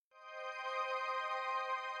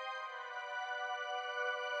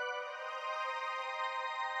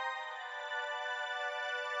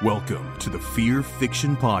Welcome to the Fear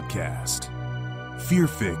Fiction Podcast.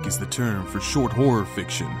 FEARFIC is the term for short horror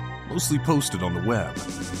fiction, mostly posted on the web.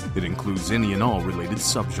 It includes any and all related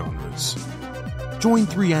subgenres. Join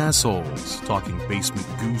three assholes talking basement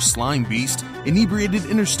goo slime beast, inebriated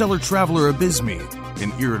interstellar traveler abysme,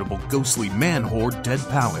 and irritable ghostly man-horde dead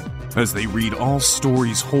palate, as they read all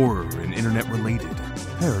stories horror and internet-related,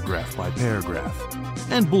 paragraph by paragraph,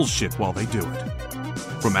 and bullshit while they do it.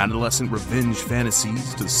 From adolescent revenge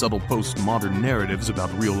fantasies to subtle postmodern narratives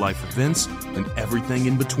about real-life events and everything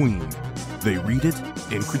in between, they read it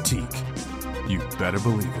and critique. You better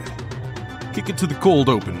believe it. Kick it to the cold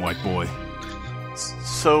open, white boy.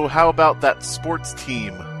 So how about that sports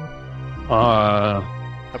team? How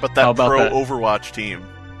about that Overwatch team?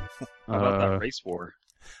 How about that race war?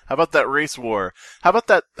 How about that race war? How about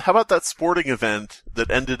that sporting event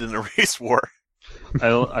that ended in a race war?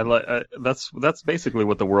 That's basically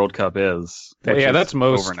what the World Cup is. Yeah, that's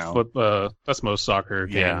most over now. That's most soccer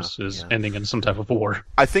games ending in some type of war.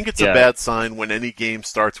 I think it's a bad sign when any game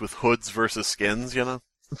starts with hoods versus skins. You know.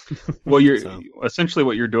 Well, essentially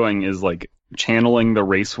what you're doing is like channeling the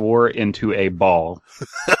race war into a ball,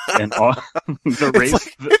 and the race.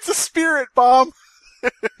 It's a spirit bomb.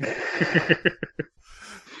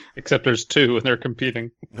 Except there's two and they're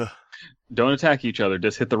competing. Don't attack each other.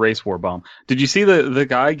 Just hit the race war bomb. Did you see the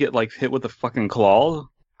guy get like hit with a fucking claw?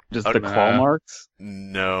 Just the claw marks?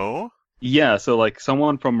 No. Yeah, so like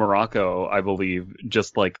someone from Morocco, I believe,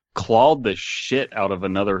 just like clawed the shit out of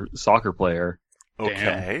another soccer player.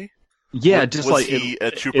 Okay. Yeah, was he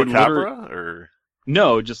a chupacabra or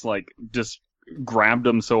no? Just grabbed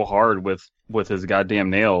him so hard with his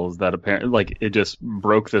goddamn nails that apparently like it just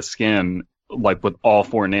broke the skin like with all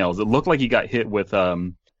four nails. It looked like he got hit with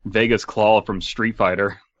Vega's Claw from Street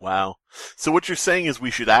Fighter. Wow. So what you're saying is we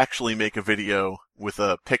should actually make a video with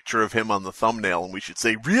a picture of him on the thumbnail, and we should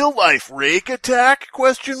say "real life rake attack?" ?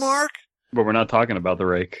 But we're not talking about the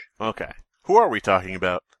rake. Okay. Who are we talking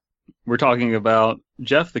about? We're talking about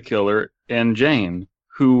Jeff the Killer and Jane,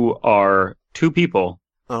 who are two people.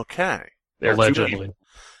 Okay. They're allegedly.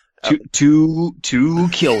 Two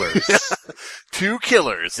killers. Two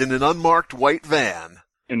killers in an unmarked white van.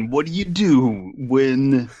 And what do you do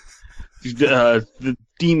when the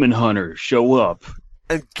demon hunters show up?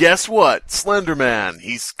 And guess what? Slender Man.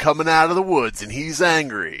 He's coming out of the woods and he's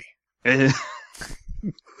angry. And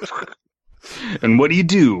what do you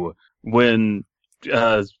do when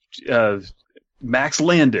Max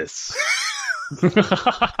Landis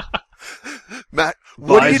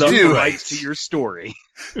what do you do? Rights to your story.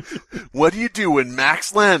 What do you do when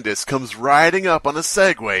Max Landis comes riding up on a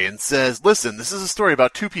Segway and says, "Listen, this is a story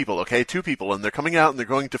about two people, okay? Two people, and they're coming out and they're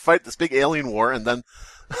going to fight this big alien war, and then..."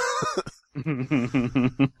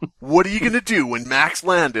 What are you going to do when Max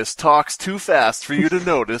Landis talks too fast for you to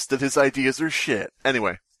notice that his ideas are shit?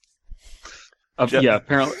 Anyway. Yeah,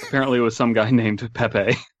 apparently it was some guy named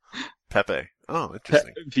Pepe. Pepe. Oh,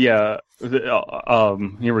 interesting. Here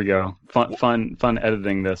we go. Fun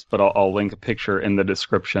editing this, but I'll link a picture in the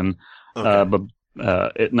description. Okay.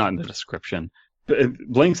 Not in the description.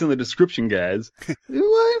 Links in the description, guys.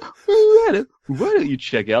 Why don't you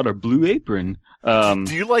check out our Blue Apron? Do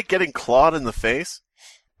you like getting clawed in the face?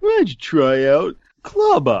 Why don't you try out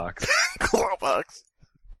Clawbox? Clawbox.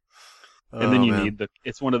 And then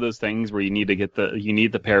it's one of those things where you need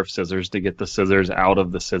the pair of scissors to get the scissors out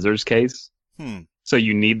of the scissors case. So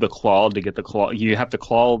you need the claw to get the claw. You have to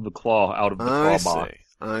claw the claw out of the claw box.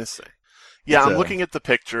 I see. Yeah, I'm looking at the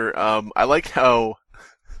picture. I like how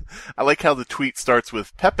the tweet starts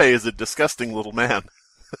with "Pepe is a disgusting little man."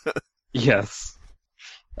 Yes.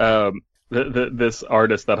 This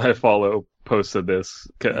artist that I follow posted this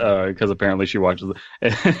because apparently she watches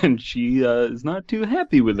it, and she is not too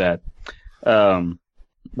happy with that.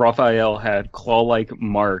 Raphael had claw-like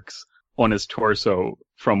marks on his torso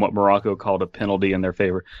from what Morocco called a penalty in their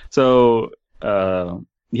favor. So, that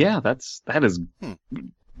is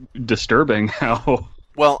disturbing how...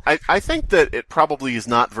 Well, I think that it probably is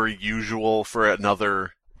not very usual for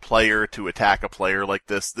another player to attack a player like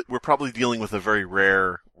this. We're probably dealing with a very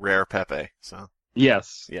rare Pepe, so...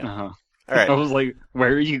 Yes. Yeah. Uh-huh. All right. I was like,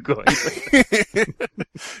 where are you going?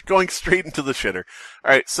 Going straight into the shitter.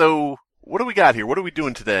 All right, so what do we got here? What are we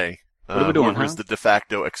doing today? What are we doing, Who's the de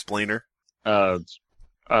facto explainer?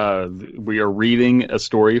 We are reading a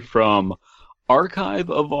story from Archive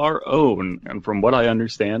of Our Own, and from what I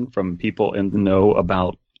understand from people in the know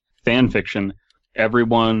about fan fiction,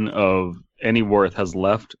 everyone of any worth has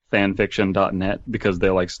left fanfiction.net because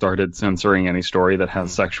they started censoring any story that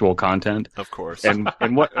has sexual content. Of course. And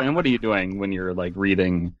what are you doing when you're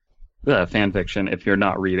reading fan fiction if you're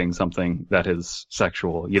not reading something that is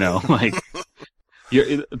sexual,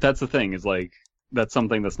 that's the thing, is like, that's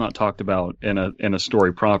something that's not talked about in a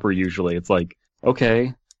story proper usually. It's like,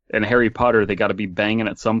 okay, in Harry Potter they got to be banging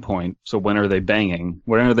at some point, so when are they banging?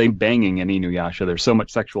 When are they banging in Inuyasha? There's so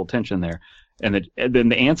much sexual tension there. And then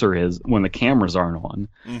the answer is when the cameras aren't on.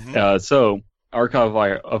 Mm-hmm. So Archive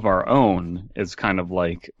of Our Own is kind of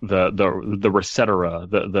like the Recetera,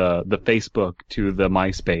 the Facebook to the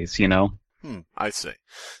MySpace, I see.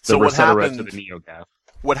 So what happened to the NeoGAF.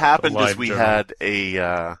 What happened is we had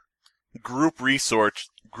a group research.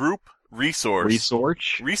 All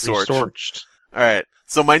right.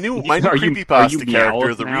 So my new creepypasta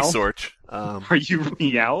character, the research. Are you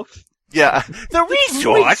Meowth? Yeah, the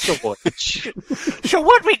research. So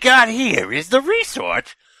what we got here is the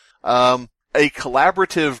research. A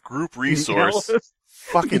collaborative group resource.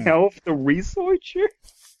 Fucking Meowth, the researcher.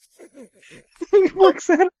 He works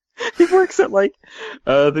at like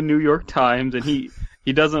the New York Times, and he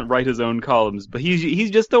doesn't write his own columns, but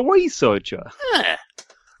he's just a researcher.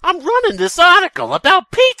 I'm running this article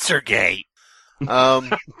about Pizzagate.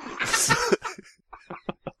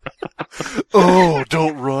 Oh,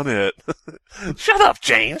 don't run it. Shut up,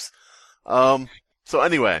 James. So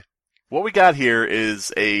anyway, what we got here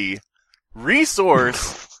is a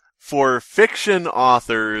resource for fiction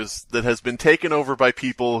authors that has been taken over by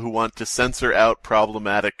people who want to censor out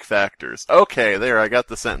problematic factors. Okay, there, I got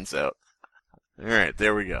the sentence out. Alright,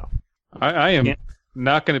 there we go. I am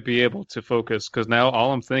not going to be able to focus, because now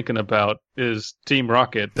all I'm thinking about is Team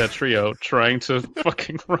Rocket, that trio, trying to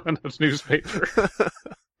fucking run a newspaper.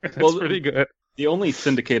 That's pretty good. The only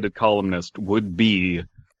syndicated columnist would be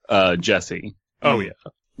Jesse. Oh, yeah.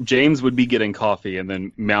 James would be getting coffee, and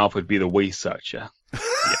then Malf would be the researcher. Yeah.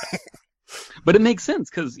 But it makes sense,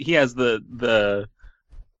 because he has he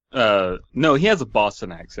has a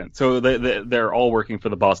Boston accent. So they're all working for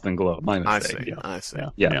the Boston Globe. My mistake. I see.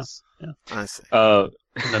 Yeah. Yes. Yeah. I see. And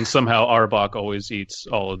then somehow Arbok always eats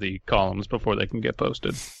all of the columns before they can get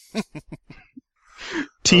posted.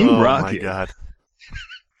 Team Rocket. Oh, my God.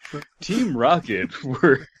 Team Rocket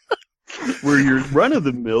were your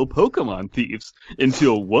run-of-the-mill Pokemon thieves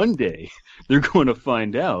until one day they're going to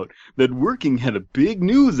find out that working at a big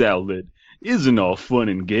news outlet isn't all fun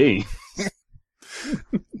and games.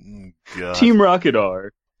 God. Team Rocket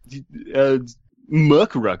are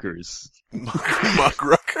muckruckers.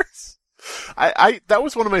 Muckruckers? That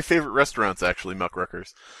was one of my favorite restaurants, actually, Muckruckers.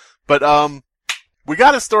 But we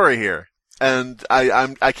got a story here, and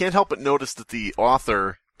I can't help but notice that the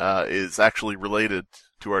author is actually related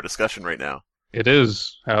to our discussion right now. It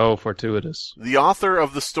is. How fortuitous. The author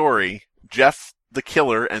of the story, Jeff the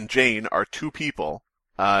Killer, and Jane are two people,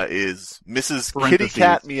 is Mrs. Kitty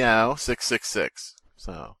Cat Meow 666.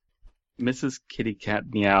 So, Mrs. Kitty Cat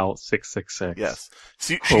Meow 666. Yes.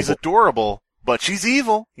 She's adorable, but she's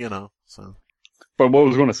evil, so. But what I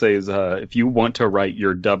was going to say is, if you want to write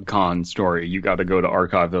your DubCon story, you got to go to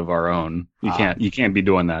Archive of Our Own. You can't be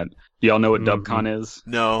doing that. Do y'all know what DubCon is?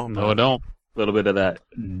 No. No, I don't. A little bit of that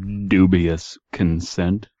dubious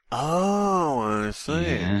consent. Oh, I see.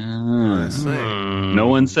 Yeah. I see. No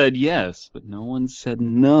one said yes, but no one said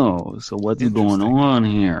no. So what's going on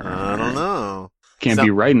here? I don't know. Can't be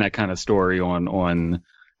writing that kind of story on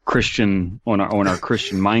Christian on our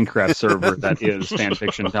Christian Minecraft server that is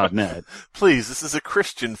fanfiction.net. Please, this is a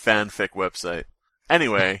Christian fanfic website.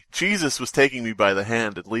 Anyway, Jesus was taking me by the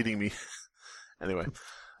hand and leading me. Anyway,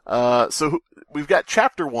 so we've got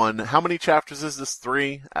chapter 1. How many chapters is this?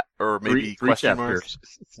 3, or maybe three question chapters.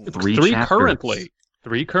 marks? Three currently.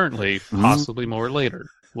 3 currently, possibly more later.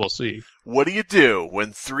 We'll see. What do you do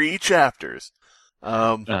when 3 chapters?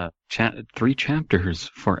 3 chapters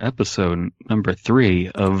for episode number 3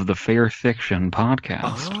 of the Fair Fiction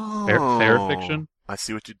podcast. Oh, Fair fiction? I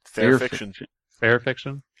see what you... Fair fiction. Fair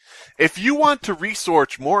fiction? If you want to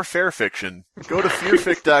research more fair fiction, go to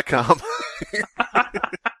fearfic.com.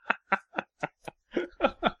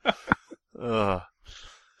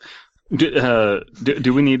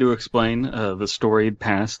 Do we need to explain the storied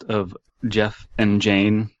past of Jeff and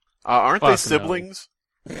Jane? Aren't they siblings?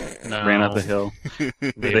 No. Ran up the hill.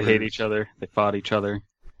 They hate each other. They fought each other.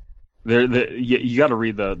 You got to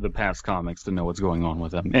read the past comics to know what's going on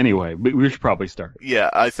with them. Anyway, we should probably start. Yeah,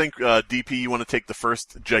 I think, DP, you want to take the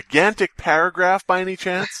first gigantic paragraph by any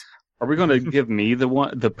chance? Are we going to give me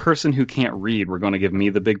the person who can't read? We're going to give me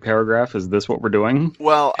the big paragraph. Is this what we're doing?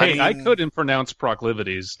 Well, hey, I couldn't pronounce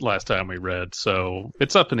proclivities last time we read, so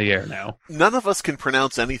it's up in the air now. None of us can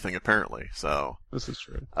pronounce anything, apparently. So this is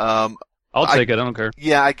true. I'll take it. I don't care.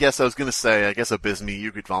 Yeah, I guess I was going to say. I guess Abysme,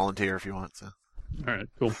 you could volunteer if you want to. All right,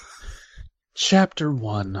 cool. Chapter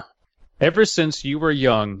 1. Ever since you were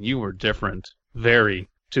young, you were different. Very.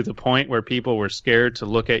 To the point where people were scared to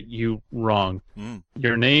look at you wrong.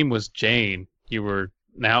 Your name was Jane. You were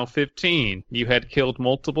now 15. You had killed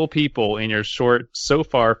multiple people in your short, so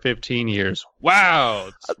far, 15 years.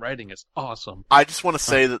 Wow! This writing is awesome. I just want to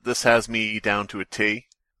say that this has me down to a T.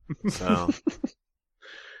 So.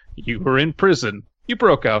 You were in prison. You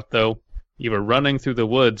broke out, though. You were running through the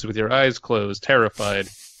woods with your eyes closed, terrified.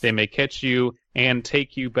 They may catch you and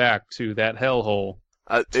take you back to that hellhole.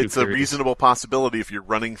 It's a reasonable possibility if you're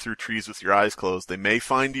running through trees with your eyes closed. They may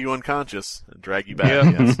find you unconscious and drag you back.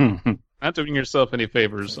 Yeah. Yes. Not doing yourself any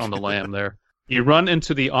favors on the lamb there. You run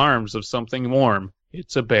into the arms of something warm.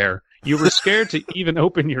 It's a bear. You were scared to even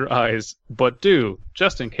open your eyes, but do,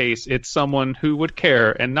 just in case it's someone who would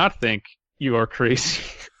care and not think you are crazy.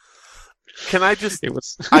 Can I just...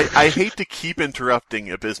 I hate to keep interrupting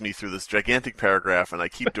Abysme through this gigantic paragraph, and I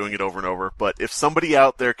keep doing it over and over, but if somebody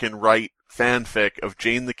out there can write fanfic of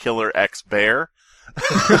Jane the Killer X Bear,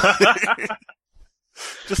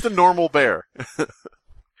 just a normal bear.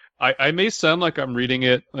 I may sound like I'm reading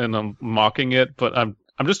it and I'm mocking it, but I'm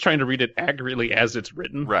just trying to read it accurately as it's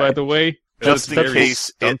written, right. By the way. Just in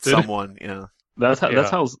case it's someone, yeah. That's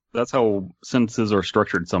how sentences are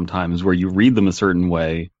structured sometimes, where you read them a certain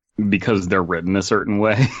way because they're written a certain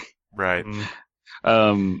way. Right.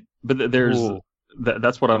 But there's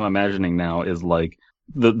that's what I'm imagining now is like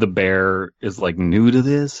the bear is like new to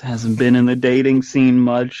this, hasn't been in the dating scene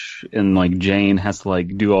much, and like Jane has to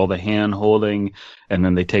like do all the hand holding, and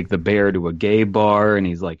then they take the bear to a gay bar and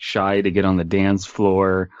he's like shy to get on the dance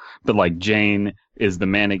floor, but like Jane is the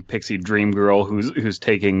manic pixie dream girl who's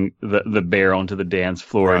taking the bear onto the dance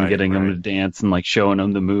floor and getting him to dance and like showing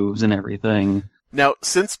him the moves and everything. Now,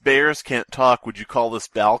 since bears can't talk, would you call this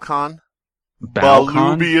Balcon? Balcon?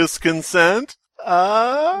 Balubious consent?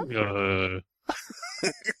 God,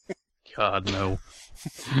 no.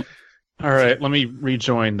 All right, let me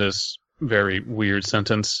rejoin this very weird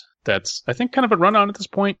sentence that's, I think, kind of a run-on at this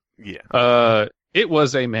point. Yeah. It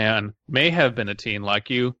was a man, may have been a teen like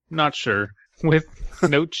you, not sure, with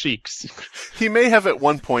no cheeks. He may have at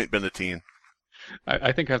one point been a teen.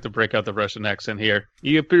 I think I have to break out the Russian accent here.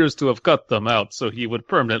 He appears to have cut them out so he would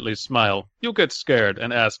permanently smile. You get scared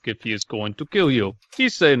and ask if he is going to kill you. He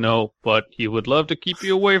say no, but he would love to keep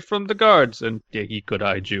you away from the guards, and he could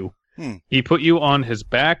hide you. He put you on his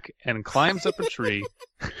back and climbs up a tree.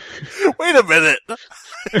 Wait a minute!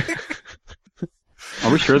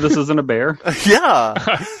 Are we sure this isn't a bear? Yeah!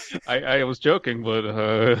 I was joking,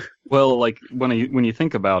 but well, like when you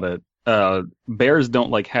think about it, bears don't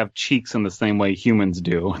like have cheeks in the same way humans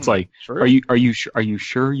do. It's like, are you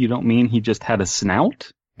sure you don't mean he just had a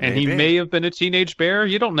snout? And maybe. He may have been a teenage bear.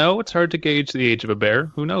 You don't know. It's hard to gauge the age of a bear.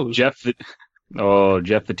 Who knows? Jeff the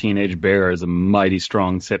Teenage Bear is a mighty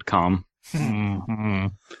strong sitcom.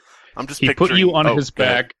 I'm just he put you on his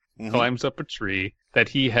back, Mm-hmm. climbs up a tree that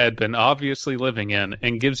he had been obviously living in,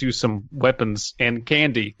 and gives you some weapons and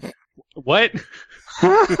candy. What?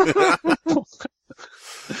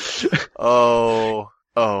 Oh.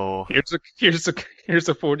 Here's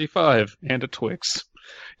a 45 and a Twix.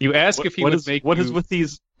 You ask if he would make. What is with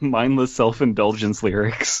these mindless self-indulgence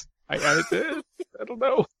lyrics? I don't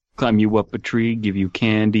know. Climb you up a tree, give you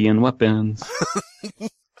candy and weapons.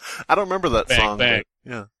 I don't remember that song. Bang.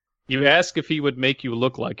 But, yeah. You ask if he would make you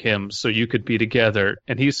look like him so you could be together,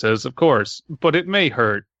 and he says, of course, but it may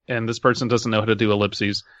hurt. And this person doesn't know how to do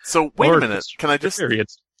ellipses. So wait a minute. Can I just?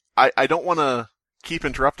 I don't want to keep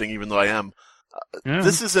interrupting, even though I am. Yeah.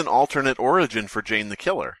 This is an alternate origin for Jane the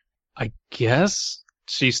Killer. I guess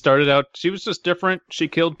she started out. She was just different. She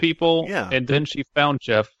killed people, and then she found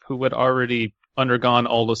Jeff, who had already undergone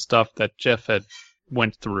all the stuff that Jeff had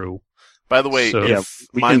went through. By the way,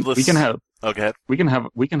 we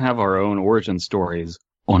can have our own origin stories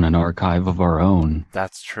on an archive of our own.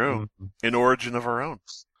 That's true. An origin of our own.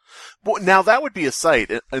 Well, now that would be a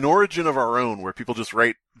site, an origin of our own, where people just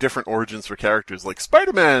write different origins for characters, like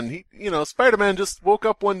Spider-Man. Spider-Man just woke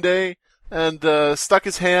up one day and stuck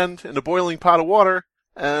his hand in a boiling pot of water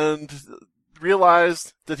and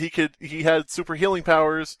realized that he had super healing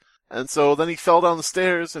powers, and so then he fell down the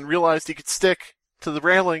stairs and realized he could stick to the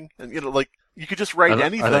railing, and you could just write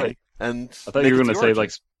anything. I thought you were going to say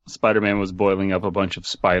like Spider-Man was boiling up a bunch of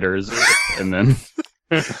spiders and then.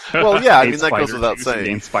 Well, yeah, I mean, that goes without saying.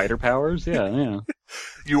 Gain spider powers? Yeah.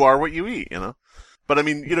 You are what you eat, But I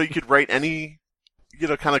mean, you could write any,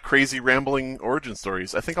 kind of crazy rambling origin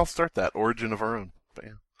stories. I think I'll start that, origin of our own. But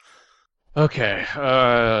yeah. Okay,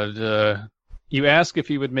 you ask if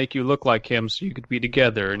he would make you look like him so you could be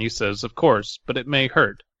together, and he says, of course, but it may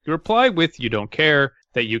hurt. You reply with, you don't care,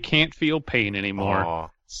 that you can't feel pain anymore. Aww.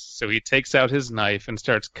 So he takes out his knife and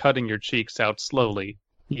starts cutting your cheeks out slowly.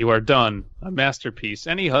 You are done, a masterpiece,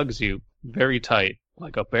 and he hugs you, very tight,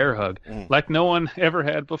 like a bear hug, like no one ever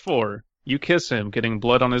had before. You kiss him, getting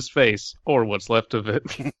blood on his face, or what's left of it.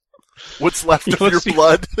 What's left of your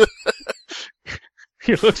blood?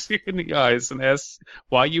 He looks you in the eyes and asks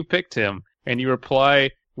why you picked him, and you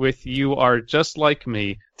reply with, "You are just like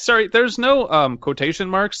me." Sorry, there's no quotation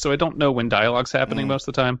marks, so I don't know when dialogue's happening most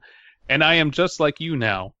of the time. "And I am just like you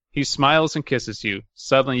now." He smiles and kisses you.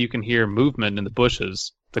 Suddenly you can hear movement in the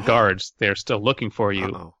bushes. The guards, they are still looking for you.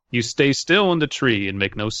 Uh-oh. You stay still in the tree and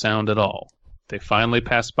make no sound at all. They finally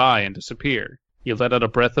pass by and disappear. You let out a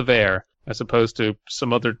breath of air, as opposed to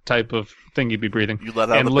some other type of thing you'd be breathing, You let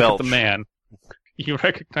out and a look belch. at the man. You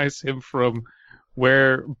recognize him from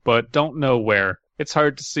where, but don't know where. It's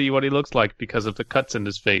hard to see what he looks like because of the cuts in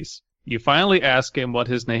his face. You finally ask him what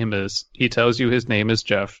his name is. He tells you his name is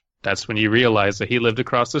Jeff. That's when you realize that he lived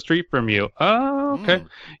across the street from you. Oh, okay.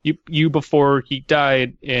 You before he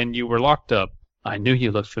died, and you were locked up. I knew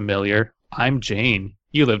you looked familiar. I'm Jane.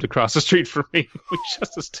 You lived across the street from me. We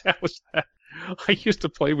just established that. I used to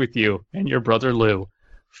play with you and your brother Lou.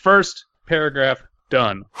 First paragraph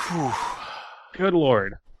done. Good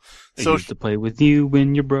Lord. I So used to play with you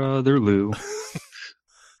and your brother Lou.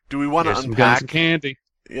 do we want to Here's some guns unpack? and candy.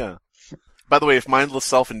 Yeah. By the way, if Mindless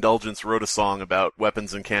Self-Indulgence wrote a song about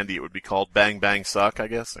weapons and candy, it would be called Bang Bang Suck, I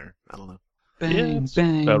guess, or I don't know. Bang, it's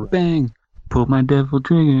bang, about right. bang. Pull my devil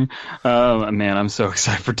trigger. Man, I'm so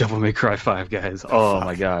excited for Devil May Cry 5, guys. Oh, Fuck.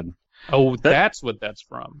 my God. Oh, that's what that's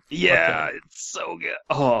from. Yeah, Okay. it's so good.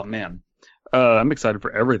 Oh, man. I'm excited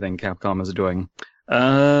for everything Capcom is doing.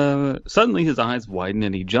 Suddenly his eyes widen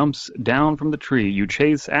and he jumps down from the tree. You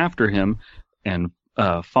chase after him and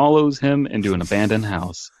follows him into an abandoned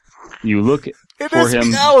house. You look It for is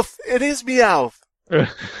him. Meowth! It is Meowth!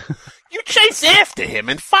 You chase after him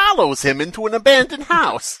and follows him into an abandoned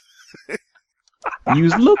house. You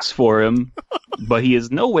looks for him, but he is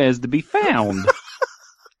nowhere to be found.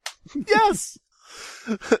 Yes!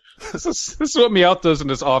 This is what Meowth does in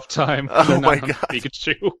his off time. Oh They're my not on God.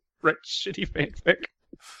 Pikachu. Right, shitty fanfic.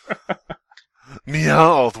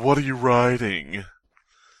 Meowth, what are you riding?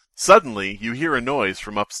 Suddenly, you hear a noise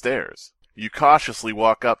from upstairs. You cautiously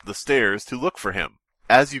walk up the stairs to look for him.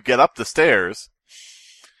 As you get up the stairs,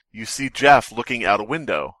 you see Jeff looking out a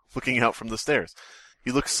window, looking out from the stairs.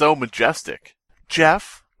 He looks so majestic.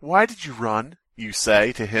 "Jeff, why did you run?" you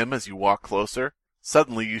say to him as you walk closer.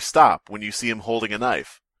 Suddenly you stop when you see him holding a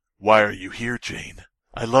knife. "Why are you here, Jane?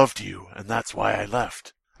 I loved you, and that's why I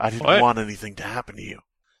left. I didn't What? want anything to happen to you."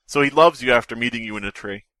 So he loves you after meeting you in a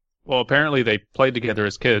tree. Well, apparently they played together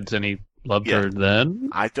as kids, and he loved Yeah. her then.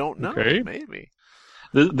 I don't know. Okay. Maybe.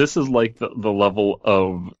 This is like the level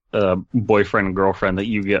of boyfriend and girlfriend that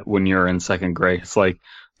you get when you're in second grade. It's like,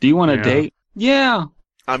 do you want to Yeah. date? Yeah.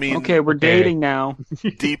 I mean, Okay, we're dating now.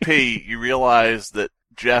 DP, you realize that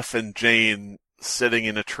Jeff and Jane sitting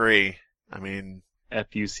in a tree. I mean,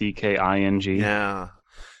 Fucking. yeah.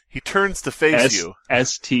 He turns to face you.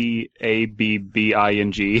 Stabbing.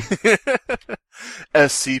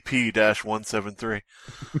 SCP-173.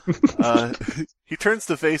 He turns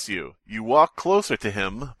to face you. You walk closer to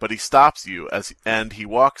him, but he stops you and he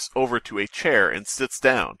walks over to a chair and sits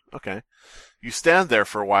down. Okay. You stand there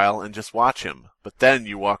for a while and just watch him, but then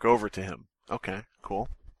you walk over to him. Okay, cool.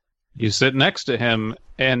 You sit next to him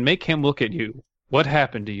and make him look at you. What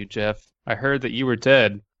happened to you, Jeff? I heard that you were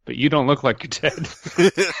dead, but you don't look like you're dead.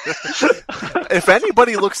 If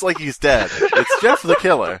anybody looks like he's dead, it's Jeff the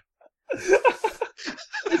Killer.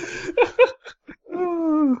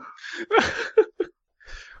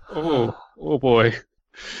 Oh boy.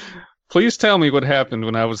 Please tell me what happened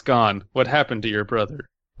when I was gone. What happened to your brother?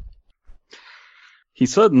 He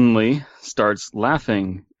suddenly starts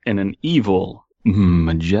laughing in an evil,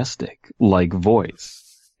 majestic-like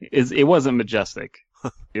voice. It wasn't majestic.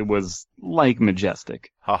 It was like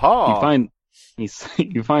majestic. Ha-ha. He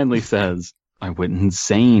finally says, "I went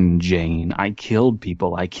insane, Jane. I killed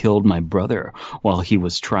people. I killed my brother while he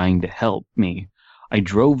was trying to help me. I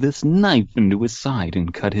drove this knife into his side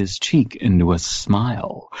and cut his cheek into a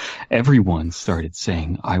smile. Everyone started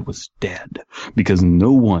saying I was dead because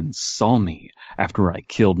no one saw me after I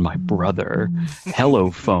killed my brother. Hello,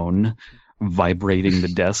 phone," vibrating the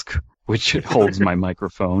desk, which holds my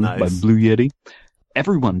microphone, Nice. by Blue Yeti.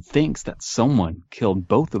 "Everyone thinks that someone killed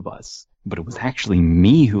both of us, but it was actually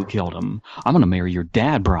me who killed him. I'm gonna marry your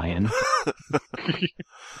dad, Brian."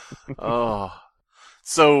 Oh.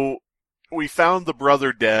 So, we found the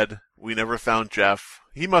brother dead. We never found Jeff.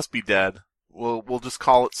 He must be dead. We'll just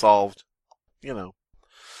call it solved. You know.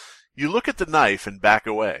 You look at the knife and back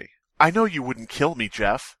away. I know you wouldn't kill me,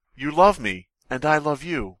 Jeff. You love me, and I love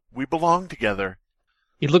you. We belong together.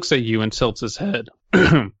 He looks at you and tilts his head.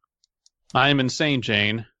 I am insane,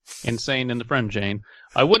 Jane. Insane in the friend, Jane.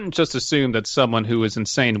 I wouldn't just assume that someone who is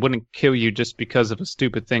insane wouldn't kill you just because of a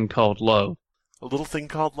stupid thing called love. A little thing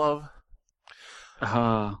called love?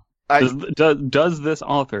 Does this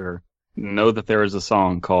author know that there is a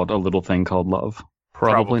song called A Little Thing Called Love?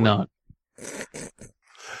 Probably not.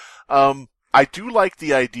 I do like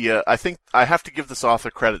the idea. I think I have to give this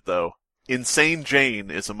author credit, though. Insane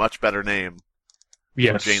Jane is a much better name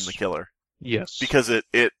for Jane the Killer. Yes. Because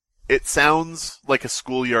it sounds like a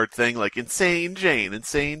schoolyard thing, like Insane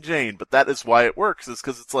Jane, but that is why it works, is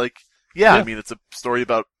because it's like, I mean, it's a story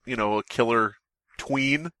about, a killer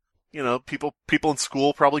tween. People in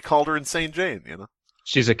school probably called her Insane Jane,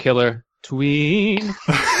 She's a killer tween.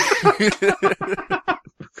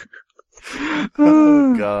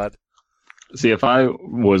 Oh, God. See, if I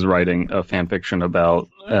was writing a fanfiction about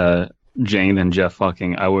Jane and Jeff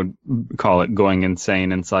fucking, I would call it Going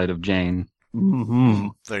Insane Inside of Jane. Mm-hmm.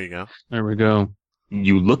 There you go. There we go.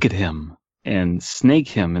 You look at him and snake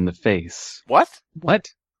him in the face. What?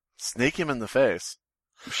 Snake him in the face?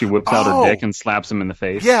 She whips out her dick and slaps him in the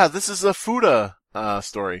face. Yeah, this is a Fuda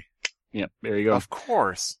story. Yep, there you go. Of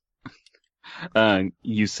course.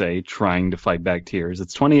 You say, trying to fight back tears.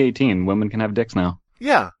 It's 2018. Women can have dicks now.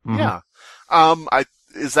 Yeah, yeah.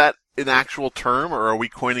 Is that an actual term, or are we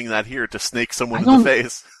coining that here to snake someone in the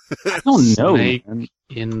face? I don't know. Snake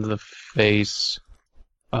in the face.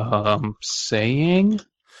 Saying?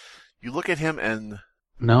 You look at him and...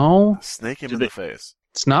 No. Snake him in the face.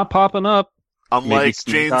 It's not popping up. Unlike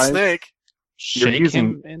Jane Snake. Shake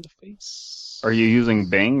him in the face. Are you using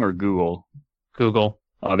Bing or Google? Google.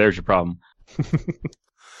 Oh, there's your problem.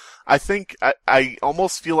 I think I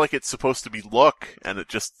almost feel like it's supposed to be look, and it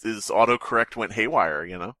just is autocorrect went haywire,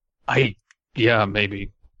 Yeah,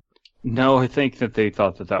 maybe. No, I think that they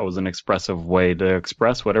thought that was an expressive way to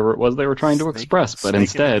express whatever it was they were trying to express, but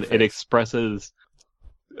instead it expresses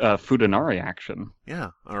Fudanari action.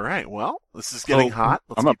 Yeah, alright, well, this is getting hot.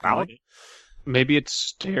 Let's I'm about it. Maybe it's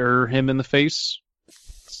stare him in the face.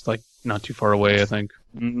 It's like not too far away, I think.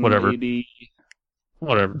 Whatever. Maybe.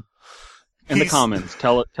 Whatever. In the comments,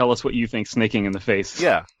 tell us what you think snaking in the face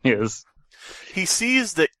is. He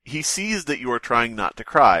sees that you are trying not to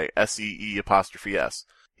cry. SEE''S.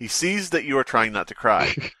 He sees that you are trying not to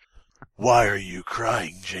cry. Why are you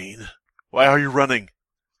crying, Jane? Why are you running?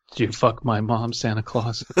 Did you fuck my mom, Santa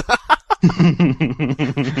Claus?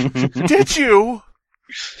 Did you?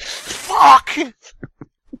 Fuck!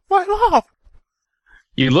 My mom!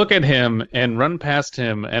 You look at him and run past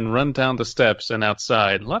him and run down the steps and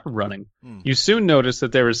outside. A lot of running. You soon notice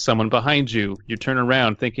that there is someone behind you. You turn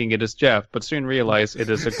around thinking it is Jeff, but soon realize it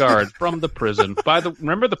is a guard from the prison.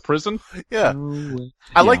 Remember the prison? Yeah.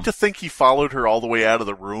 I like to think he followed her all the way out of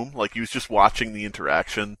the room. Like he was just watching the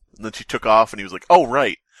interaction. And then she took off and he was like, oh,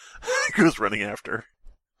 right. He was running after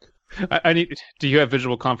her. Do you have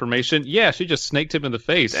visual confirmation? Yeah, she just snaked him in the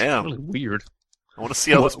face. Damn. Really weird. I want to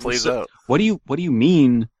see how this plays out. What do you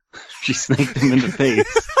mean she snaked him in the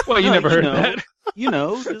face? Well, you never heard of that.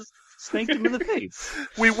 Just snaked him in the face.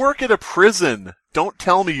 We work at a prison. Don't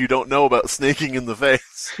tell me you don't know about snaking in the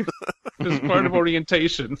face. It's part of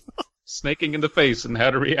orientation. Snaking in the face and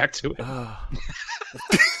how to react to it.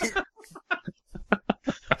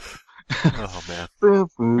 Oh, man.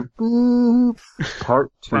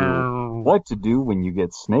 Part 2. What to do when you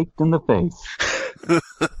get snaked in the face.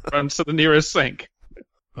 Run to the nearest sink.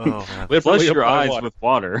 Oh, man. Flush your eyes with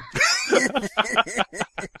water.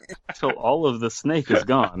 Until all of the snake is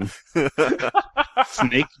gone.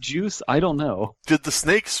 Snake juice? I don't know. Did the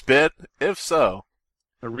snake spit? If so.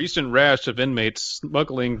 A recent rash of inmates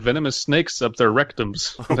smuggling venomous snakes up their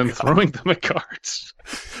rectums and then throwing them at guards.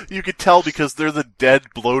 You could tell because they're the dead,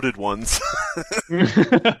 bloated ones.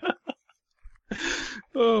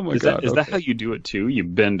 Oh my God. Is that how you do it too? You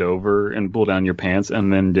bend over and pull down your pants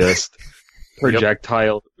and then just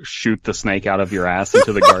projectile shoot the snake out of your ass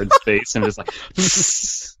into the guard's face and just like...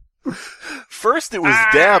 First it was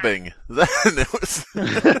dabbing. Then it was...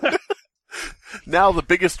 Now the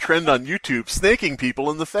biggest trend on YouTube, snaking people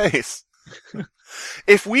in the face.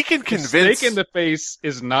 If we can convince... Snake in the face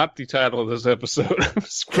is not the title of this episode.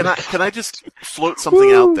 Can I just float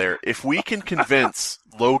something out there? If we can convince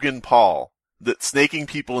Logan Paul that snaking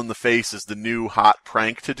people in the face is the new hot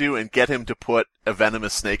prank to do and get him to put a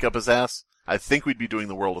venomous snake up his ass, I think we'd be doing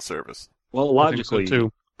the world a service. Well, logically,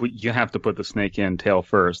 you have to put the snake in tail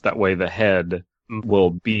first. That way the head will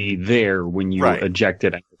be there when you eject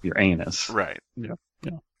it out of your anus. Right. Yeah.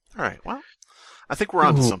 All right, well, I think we're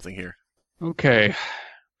on to something here. Okay.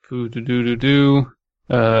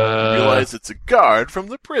 Realize it's a guard from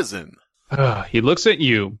the prison. He looks at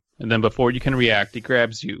you, and then before you can react, he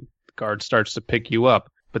grabs you. The guard starts to pick you up,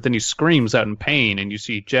 but then he screams out in pain, and you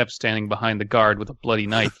see Jeff standing behind the guard with a bloody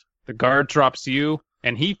knife. The guard drops you,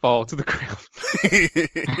 and he falls to the ground.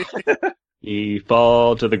 He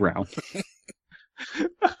fall to the ground.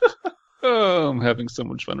 Oh, I'm having so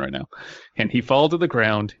much fun right now. And he falls to the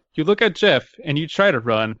ground. You look at Jeff, and you try to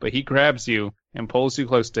run, but he grabs you and pulls you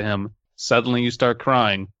close to him. Suddenly you start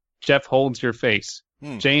crying. Jeff holds your face.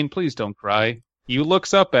 Jane, please don't cry. You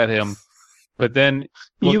looks up at him, but then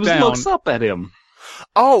looks up at him.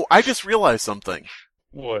 Oh, I just realized something.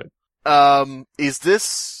 What? Is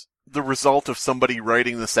this the result of somebody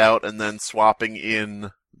writing this out and then swapping in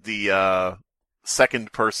the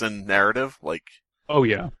second person narrative? Like, oh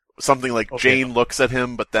yeah, something like Jane looks at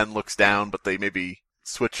him but then looks down, but they maybe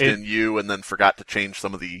switched in you and then forgot to change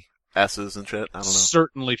some of the S's and shit. I don't know.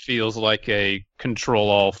 Certainly feels like a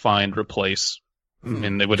Control-Alt-Find-Replace.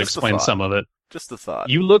 And they would Just explain some of it. Just a thought.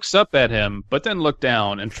 You looks up at him, but then look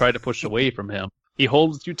down and try to push away from him. He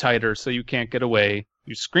holds you tighter so you can't get away.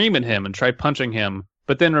 You scream at him and try punching him,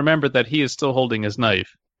 but then remember that he is still holding his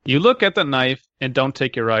knife. You look at the knife and don't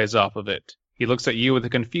take your eyes off of it. He looks at you with a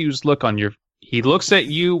confused look on your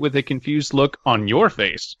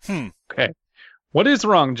face. Okay. What is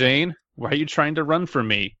wrong, Jane? Why are you trying to run from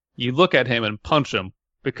me? You look at him and punch him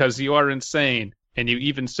because you are insane, and you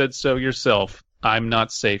even said so yourself. I'm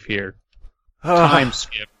not safe here. Time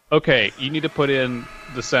skip. Okay, you need to put in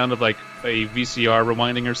the sound of like a VCR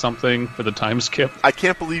rewinding or something for the time skip. I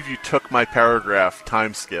can't believe you took my paragraph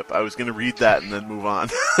time skip. I was going to read that and then move on.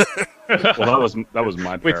 Well, that was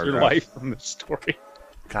my paragraph. With your life from the story.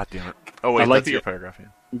 God damn it. Oh wait, that's your paragraph.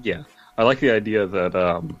 Yeah. I like the idea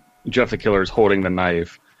that Jeff the Killer is holding the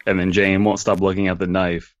knife, and then Jane won't stop looking at the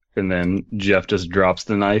knife, and then Jeff just drops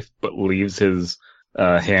the knife, but leaves his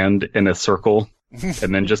hand in a circle,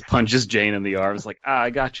 and then just punches Jane in the arms, like, I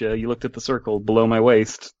gotcha, you looked at the circle below my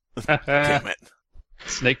waist. Damn it.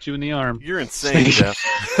 Snaked you in the arm. You're insane, Jeff.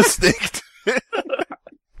 Snaked.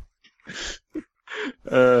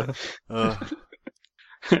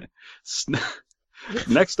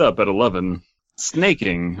 Next up at 11,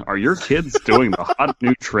 snaking. Are your kids doing the hot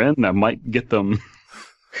new trend that might get them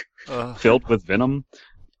filled with venom?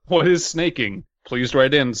 What is snaking? Please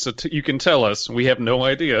write in so you can tell us. We have no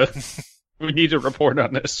idea. We need to report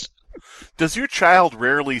on this. Does your child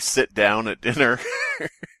rarely sit down at dinner?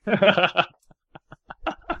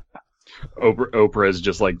 Oprah is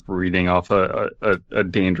just like reading off a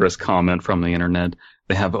dangerous comment from the internet.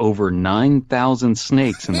 They have over 9,000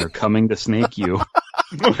 snakes and they're coming to snake you.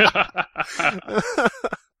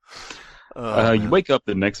 You wake up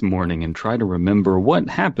the next morning and try to remember what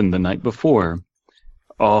happened the night before.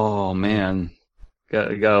 Oh man.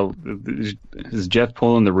 Is Jeff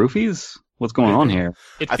pulling the roofies? What's going on here?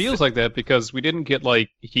 It feels like that because we didn't get like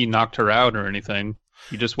he knocked her out or anything.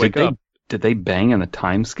 You just wake up. Did they bang in the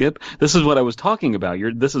time skip? This is what I was talking about.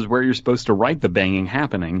 This is where you're supposed to write the banging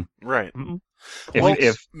happening. Right. Mm-hmm.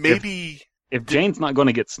 If Jane's not going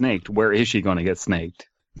to get snaked, where is she going to get snaked?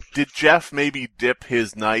 Did Jeff maybe dip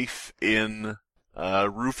his knife in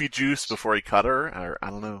roofie juice before he cut her? Or, I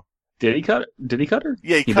don't know. Did he cut her?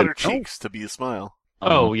 Yeah, he cut her cheeks to be a smile.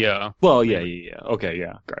 Oh, yeah. Well, yeah. Okay,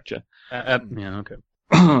 yeah, gotcha. Yeah, okay.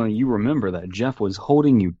 You remember that Jeff was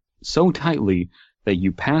holding you so tightly that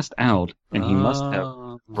you passed out, and he must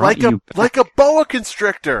have brought you back. Like a boa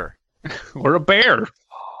constrictor. Or a bear.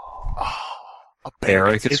 A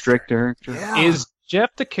bear constrictor. Yeah. Is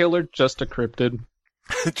Jeff the Killer just a cryptid?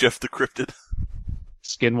 Jeff the Cryptid.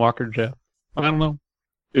 Skinwalker Jeff. I don't know.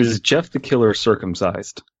 Is Jeff the Killer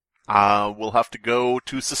circumcised? We'll have to go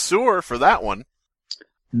to Saussure for that one.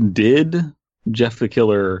 Did Jeff the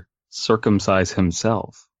Killer circumcise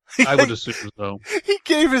himself? I would assume so. He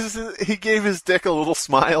gave his dick a little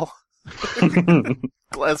smile.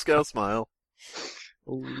 Glasgow smile.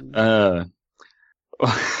 I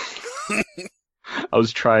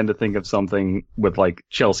was trying to think of something with like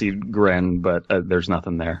Chelsea grin, but there's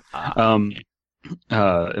nothing there.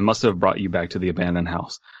 It must have brought you back to the abandoned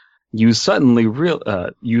house. You suddenly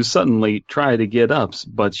try to get up,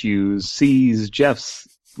 but you sees Jeff's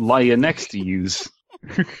lying next to you.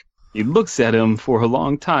 He looks at him for a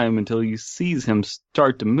long time until you sees him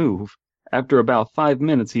start to move. After about 5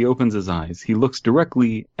 minutes, he opens his eyes. He looks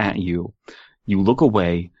directly at you. You look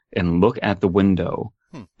away and look at the window.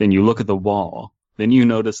 Then you look at the wall. Then you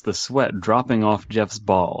notice the sweat dropping off Jeff's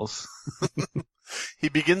balls. He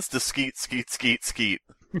begins to skeet, skeet, skeet, skeet.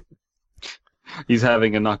 He's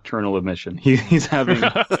having a nocturnal emission. He's having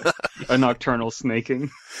a nocturnal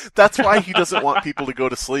snaking. That's why he doesn't want people to go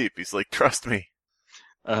to sleep. He's like, trust me.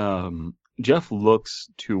 Jeff looks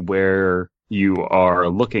to where you are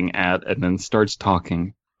looking at and then starts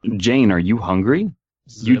talking. Jane, are you hungry?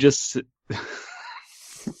 Zip. You just I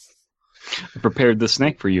prepared the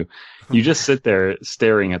snack for you. You just sit there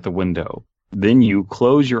staring at the window. Then you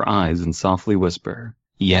close your eyes and softly whisper,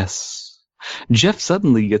 yes. Jeff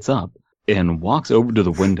suddenly gets up and walks over to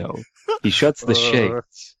the window. He shuts the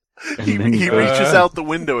shades. And He then reaches out the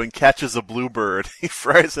window and catches a bluebird. He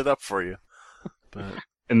fries it up for you. But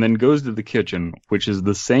and then goes to the kitchen, which is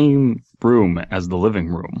the same room as the living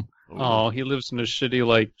room. Oh, he lives in a shitty,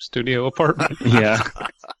 like, studio apartment. Yeah.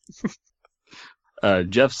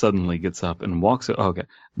 Jeff suddenly gets up and walks. Okay.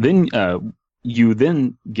 Then you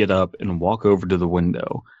then get up and walk over to the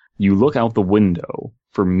window. You look out the window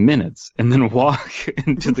for minutes and then walk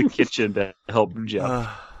into the kitchen to help Jeff.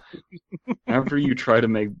 After you try to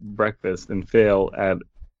make breakfast and fail at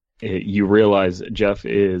it, you realize Jeff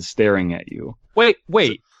is staring at you. Wait.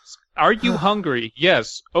 Are you hungry?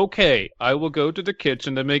 Yes. Okay. I will go to the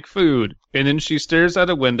kitchen to make food. And then she stares out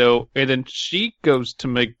a window, and then she goes to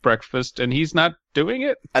make breakfast, and he's not doing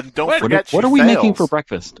it? and don't forget, What she are we fails. making for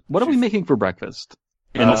breakfast? What are we making for breakfast?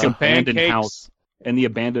 In this Some abandoned pancakes. house. In the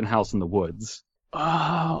abandoned house in the woods.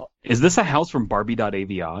 Oh. Is this a house from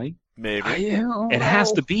Barbie.avi? Maybe. It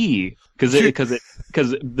has to be because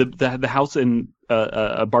the house in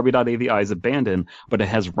Barbie.avi is abandoned, but it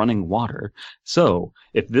has running water. So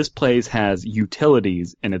if this place has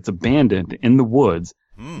utilities and it's abandoned in the woods,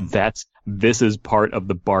 this is part of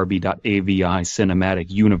the Barbie.avi cinematic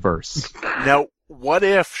universe. Now, what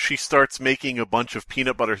if she starts making a bunch of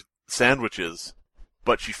peanut butter sandwiches,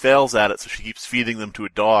 but she fails at it, so she keeps feeding them to a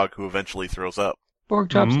dog who eventually throws up? Pork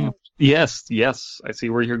chop sandwich. Yes. I see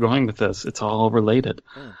where you're going with this. It's all related.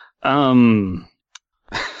 What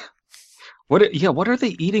are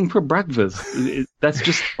they eating for breakfast? That's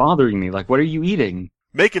just bothering me. Like, what are you eating?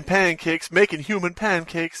 Making pancakes, making human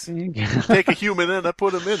pancakes. Take a human and I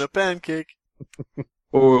put him in a pancake.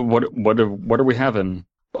 Or what are we having?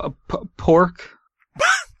 Pork?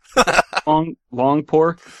 long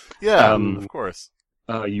pork? Yeah, of course.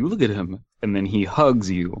 You look at him, and then he hugs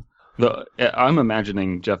you. I'm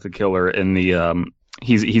imagining Jeff the Killer in the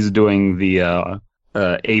he's doing the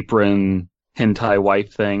apron hentai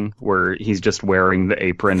wife thing where he's just wearing the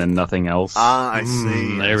apron and nothing else. Ah, I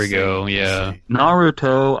see. There we go. Yeah.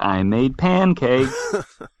 Naruto, I made pancakes.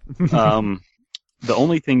 The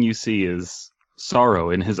only thing you see is sorrow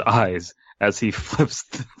in his eyes as he flips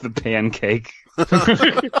the pancake.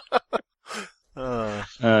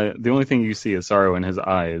 The only thing you see is sorrow in his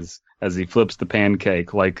eyes as he flips the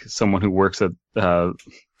pancake like someone who works at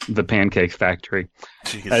the pancake factory.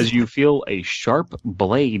 Jeez. As you feel a sharp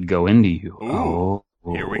blade go into you. Ooh,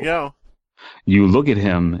 here we go. You look at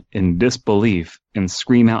him in disbelief and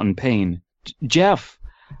scream out in pain. Jeff,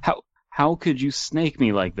 how could you snake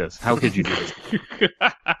me like this? How could you do this?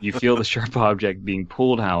 You feel the sharp object being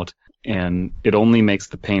pulled out, and it only makes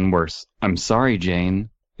the pain worse. I'm sorry, Jane,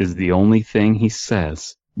 is the only thing he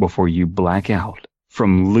says before you black out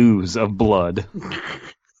from loos of blood.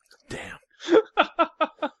 Damn.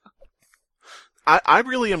 I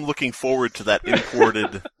really am looking forward to that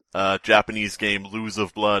imported Japanese game, Lose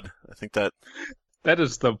of Blood. I think that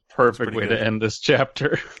is the perfect way good. to end this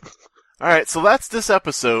chapter. All right, so that's this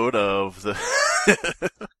episode of the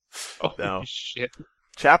Holy No. shit.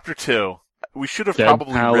 Chapter 2. We should have Dead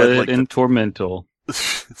probably Pallet read like and Tormental.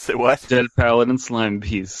 Say what? Dead Pallet and Slime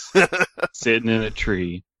Piece. Sitting in a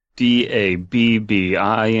tree. Dabbing.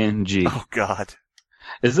 Oh God.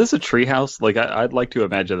 Is this a treehouse? Like, I'd like to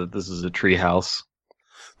imagine that this is a treehouse.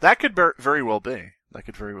 That could very well be. That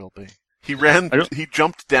could very well be. He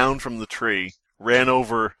jumped down from the tree, ran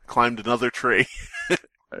over, climbed another tree.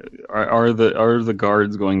 Are the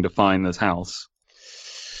guards going to find this house?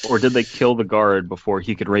 Or did they kill the guard before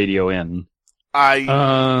he could radio in?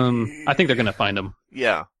 I think they're gonna find him.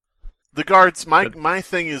 Yeah. The guards, my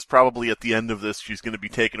thing is probably at the end of this, she's going to be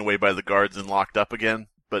taken away by the guards and locked up again.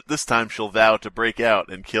 But this time she'll vow to break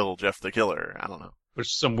out and kill Jeff the Killer. I don't know.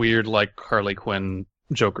 There's some weird, like, Harley Quinn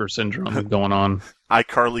Joker syndrome going on.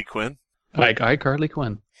 Carly Quinn? Like, Harley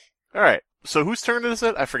Quinn. Alright, so whose turn is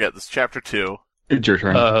it? I forget. This is chapter 2. It's your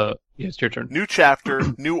turn. Yeah, it's your turn. New chapter,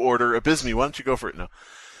 new order. Abysme, why don't you go for it now?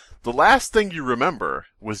 The last thing you remember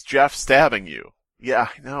was Jeff stabbing you. Yeah,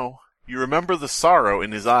 I know. You remember the sorrow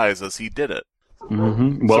in his eyes as he did it.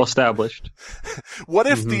 Mm-hmm. Well established. What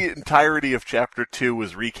if the entirety of chapter 2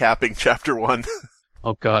 was recapping chapter 1?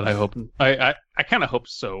 Oh God, I hope. I kind of hope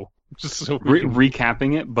so. Just so we can...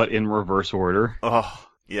 recapping it, but in reverse order. Oh,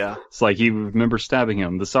 yeah. It's like you remember stabbing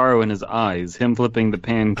him, the sorrow in his eyes, him flipping the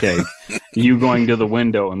pancake, you going to the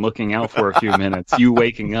window and looking out for a few minutes, you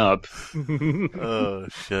waking up, Oh,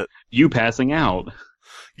 shit. you passing out.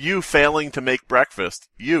 You failing to make breakfast.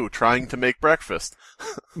 You trying to make breakfast.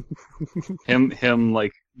 Him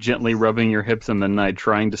like gently rubbing your hips in the night,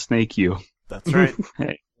 trying to snake you. That's right.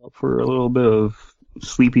 Hey, for a little bit of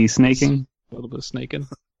sleepy snaking. A little bit of snaking.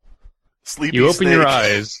 Sleepy You open Snake. your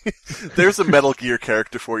eyes. There's a Metal Gear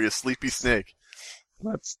character for you, Sleepy Snake.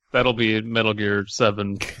 That'll be Metal Gear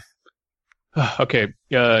 7. Okay,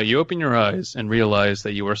 you open your eyes and realize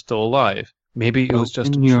that you are still alive. Maybe it was just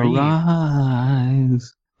a Open your dream.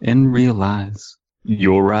 eyes and realize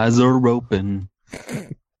your eyes are open.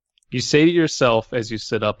 You say to yourself as you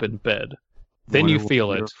sit up in bed. Then What you a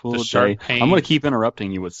feel it. wonderful The sharp day. pain. I'm going to keep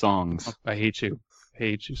interrupting you with songs. I hate you. I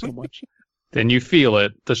hate you so much. Then you feel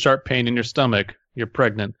it. The sharp pain in your stomach. You're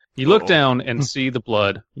pregnant. You look down and see the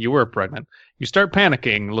blood. You were pregnant. You start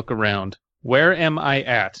panicking. Look around. Where am I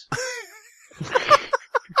at?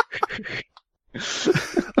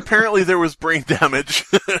 Apparently there was brain damage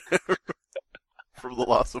from the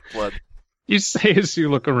loss of blood. You say as you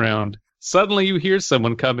look around. Suddenly you hear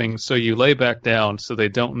someone coming, so you lay back down so they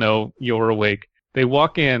don't know you're awake. They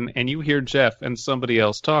walk in, and you hear Jeff and somebody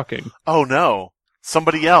else talking. Oh no.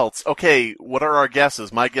 Somebody else. Okay, what are our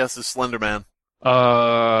guesses? My guess is Slenderman.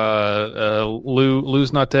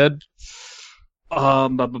 Lou's not dead?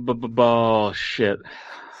 Shit.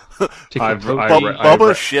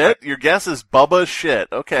 Bubba Shit? Your guess is Bubba Shit.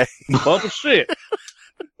 Okay. Bubba Shit.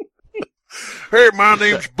 Hey, my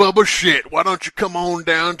name's Bubba Shit. Why don't you come on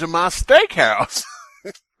down to my steakhouse?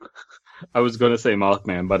 I was going to say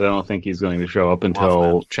Mothman, but I don't think he's going to show up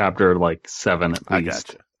until Mothman. chapter 7 at I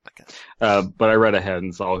least. gotcha. But I read ahead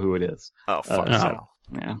and saw who it is. Oh, fuck.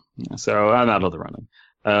 Yeah. So I'm out of the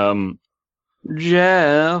running.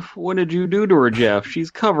 Jeff, what did you do to her, Jeff?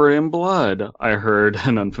 She's covered in blood. I heard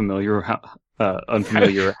an unfamiliar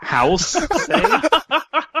house say.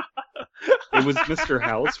 It was Mr.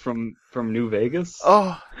 House from New Vegas.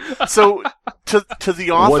 Oh, so to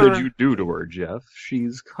the author. What did you do to her, Jeff?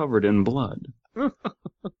 She's covered in blood.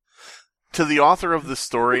 To the author of this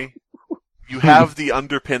story, you have the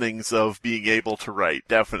underpinnings of being able to write,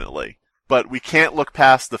 definitely. But we can't look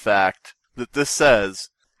past the fact that this says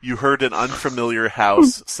you heard an unfamiliar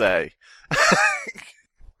house say.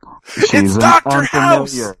 It's Dr.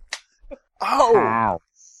 House! Oh!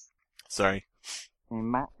 Sorry. I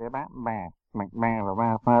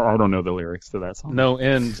don't know the lyrics to that song. No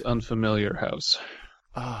end, unfamiliar house.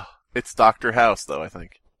 It's Dr. House, though, I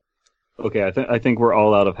think. Okay, I think we're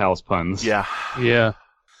all out of house puns. Yeah. Yeah.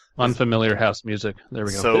 Unfamiliar house music. There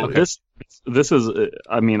we go. So- Okay. This is,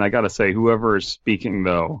 I mean, I gotta say, whoever is speaking,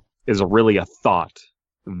 though, is really a thought.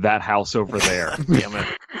 That house over there. Damn it.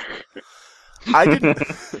 I didn't.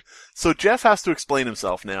 So Jeff has to explain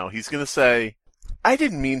himself now. He's gonna say, I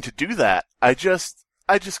didn't mean to do that. I just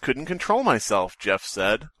couldn't control myself, Jeff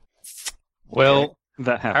said. Well,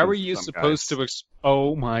 That happens. how are you supposed to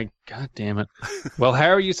oh my god damn it. Well, how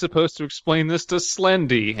are you supposed to explain this to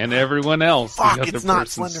Slendy and everyone else? Fuck, the other it's not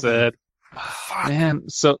person Slenderman. said. Fuck. Man,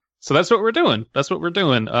 so that's what we're doing. That's what we're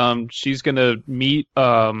doing. She's gonna meet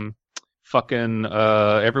fucking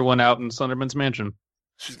everyone out in Slenderman's mansion.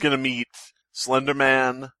 She's gonna meet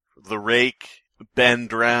Slenderman, the Rake, Ben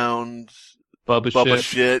Drowned, Bubba shit.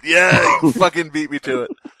 Shit. Yeah, you fucking beat me to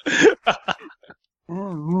it.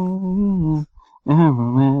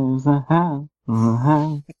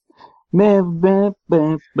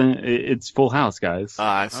 It's Full House, guys.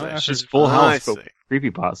 I see. I It's see. just Full I House, but see.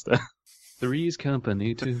 creepypasta. Three's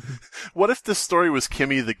Company too. What if this story was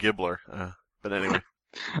Kimmy the Gibbler? But anyway.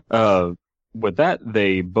 With that,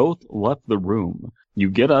 they both left the room. You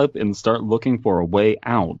get up and start looking for a way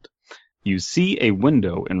out. You see a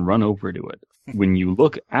window and run over to it. When you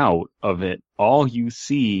look out of it, all you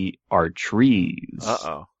see are trees.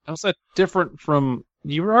 Uh-oh. How's that different from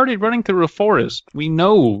you were already running through a forest? We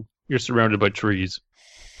know you're surrounded by trees.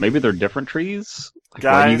 Maybe they're different trees? Like,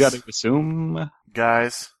 Guys. why do you gotta assume?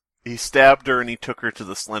 Guys, he stabbed her and he took her to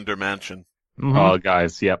the Slender Mansion. Mhm. Oh,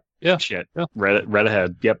 guys, yep. Yeah. Shit. Yeah. Read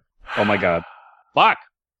ahead. Yep. Oh my god. Fuck!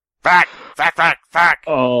 Fact.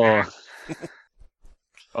 Oh.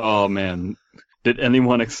 Oh, man. Did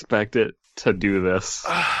anyone expect it to do this?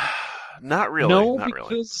 Not really. No, not really.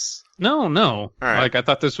 because no. All right. Like I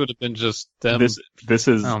thought this would have been just them. This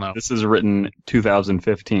is I don't know. this is written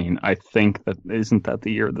 2015. I think that isn't that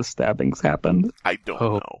the year the stabbings happened? I don't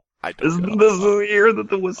Oh. know. I don't Isn't know. this the year that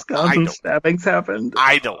the Wisconsin don't- stabbings happened?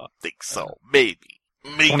 I don't think so. Maybe.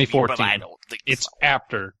 2014. But I don't think It's so.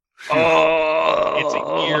 after. It's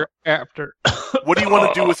a year after. What do you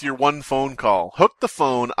want to do with your one phone call? Hook the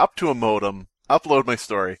phone up to a modem, upload my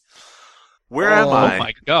story. Where am I? Oh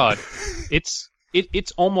my god. It's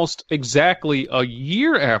almost exactly a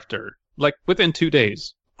year after. Like, within 2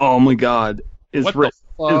 days. Oh my god. It's What written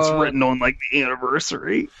the fuck? It's written on like the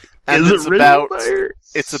anniversary. And Is it's it written about there?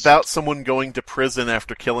 it's about someone going to prison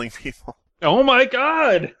after killing people. Oh my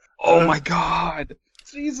god! Oh my god.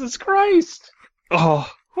 Jesus Christ! Oh,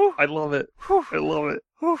 I love it. I love it.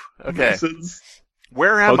 Okay. This is...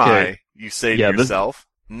 Where am Okay. I? You say Yeah, to this- yourself.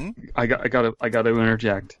 I gotta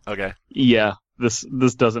interject. Okay. Yeah, this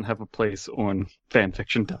doesn't have a place on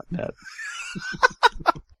fanfiction.net.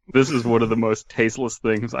 This is one of the most tasteless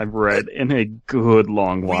things I've read in a good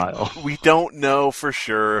long while. We don't know for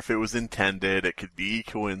sure if it was intended. It could be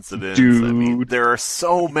coincidence. Dude. I mean, there are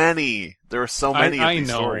so many. There are so many of I these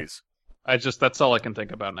know. stories. That's all I can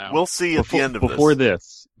think about now. We'll see at the end of Before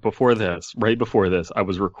this, I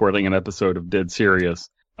was recording an episode of Dead Serious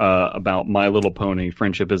about My Little Pony,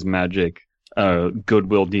 Friendship is Magic,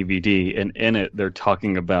 Goodwill DVD, and in it they're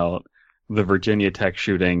talking about the Virginia Tech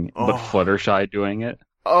shooting, but Fluttershy doing it.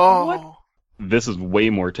 Oh. What? This is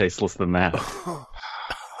way more tasteless than that.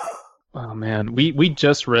 Oh man, we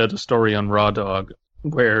just read a story on Raw Dog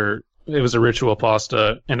where it was a ritual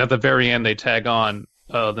pasta, and at the very end they tag on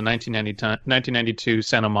the 1992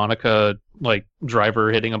 Santa Monica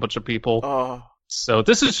driver hitting a bunch of people. Oh. So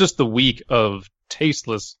this is just the week of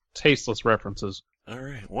tasteless references. All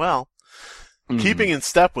right. Well, keeping in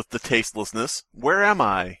step with the tastelessness, where am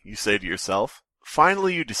I? You say to yourself.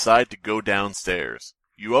 Finally, you decide to go downstairs.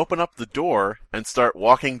 You open up the door and start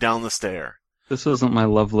walking down the stair. This isn't my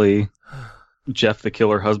lovely Jeff the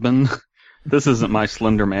Killer husband. This isn't my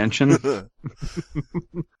slender mansion.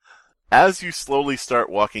 As you slowly start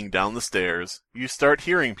walking down the stairs, you start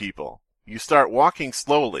hearing people. You start walking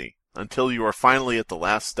slowly until you are finally at the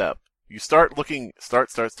last step. You start looking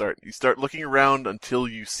You start looking around until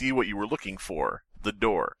you see what you were looking for, the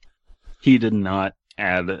door. He did not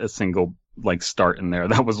add a single start in there.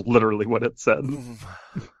 That was literally what it said.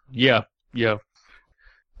 Yeah.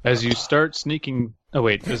 As you start sneaking... Oh,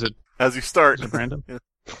 wait, is it random? Yeah.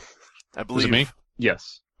 I believe. Is it me?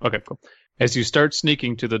 Yes. Okay, cool. As you start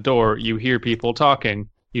sneaking to the door, you hear people talking.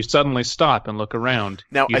 You suddenly stop and look around.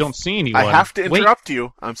 Now, you don't see anyone. I have to interrupt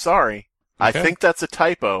you. I'm sorry. Okay. I think that's a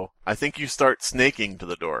typo. I think you start snaking to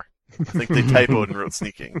the door. I think they typoed and wrote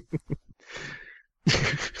sneaking.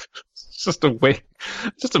 It's just a way.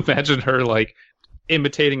 Just imagine her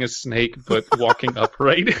imitating a snake but walking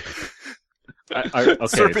upright. Okay,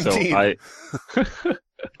 Serpentine. so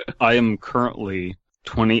I am currently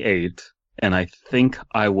 28, and I think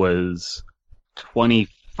I was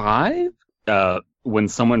 25 when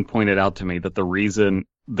someone pointed out to me that the reason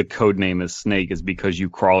the code name is Snake is because you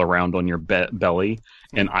crawl around on your belly,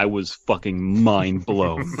 and I was fucking mind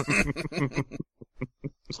blown.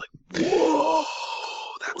 It's like, whoa,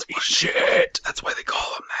 that's shit. That's why they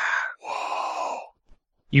call him that. Whoa.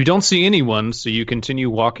 You don't see anyone, so you continue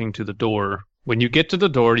walking to the door. When you get to the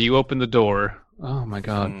door, you open the door. Oh my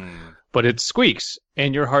god. But it squeaks,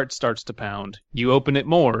 and your heart starts to pound. You open it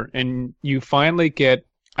more, and you finally get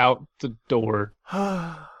out the door.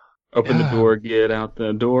 Open the door, get out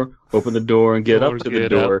the door. Open the door and get up to the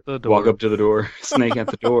door. Walk up to the door. Snake at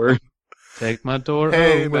the door. Take my door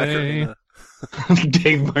Hey, away. Macarena.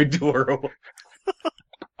 Take my door away.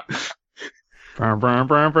 Brr, brr,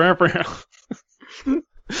 brr, brr, brr.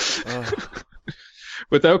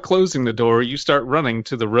 Without closing the door, you start running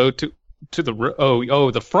to the road to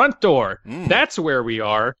the front door. That's where we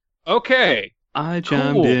are. Okay. I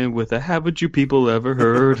chimed in with a haven't you people ever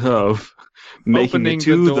heard of making Opening it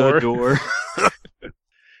to the the door.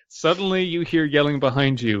 Suddenly, you hear yelling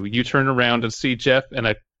behind you. You turn around and see Jeff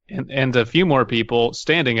and a few more people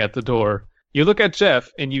standing at the door. You look at Jeff,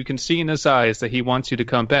 and you can see in his eyes that he wants you to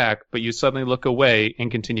come back, but you suddenly look away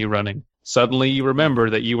and continue running. Suddenly, you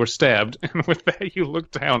remember that you were stabbed, and with that, you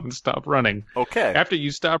look down and stop running. Okay. After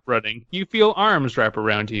you stop running, you feel arms wrap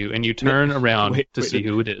around you, and you turn around to see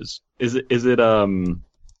who it is. Is this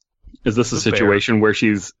a situation where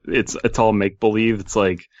it's all make believe? It's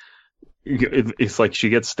like she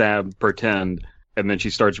gets stabbed, pretend, and then she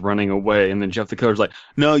starts running away, and then Jeff the Killer's like,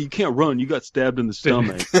 "No, you can't run. You got stabbed in the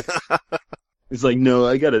stomach." It's like, "No,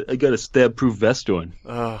 I got a stab-proof vest on."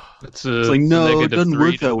 It's like, no, it doesn't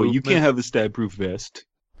work that way. You can't have a stab-proof vest.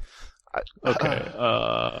 Okay.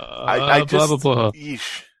 I just, blah, blah, blah.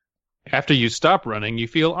 Yeesh. After you stop running, you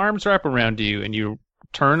feel arms wrap around you, and you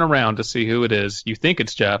turn around to see who it is. You think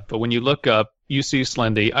it's Jeff, but when you look up, you see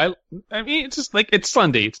Slendy. I mean, it's just it's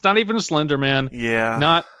Slendy. It's not even a Slender Man. Yeah.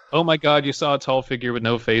 Not Oh my God, you saw a tall figure with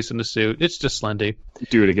no face in a suit. It's just Slendy.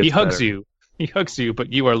 Dude, it gets He hugs better. you. He hugs you,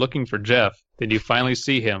 but you are looking for Jeff. Then you finally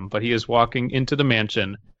see him, but he is walking into the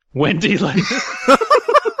mansion. Wendy,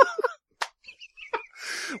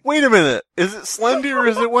 Wait a minute. Is it Slendy or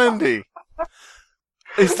is it Wendy?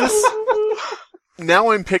 Is this...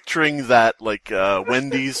 Now I'm picturing that, like,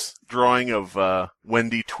 Wendy's drawing of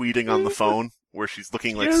Wendy tweeting on the phone, where she's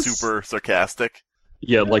looking, like, Yes. super sarcastic.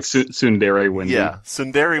 Yeah, like Tsundere Wendy. Yeah,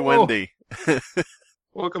 Sundari Oh. Wendy.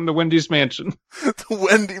 welcome to Wendy's mansion. The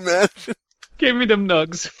Wendy Mansion. Give me them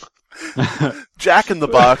nugs. Jack in the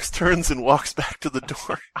Box turns and walks back to the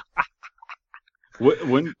door.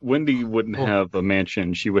 Wendy wouldn't have a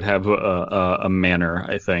mansion. She would have a manor,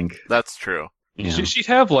 I think. That's true. Yeah. She'd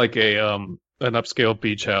have like an upscale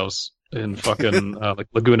beach house in fucking like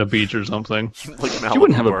Laguna Beach or something. Like She wouldn't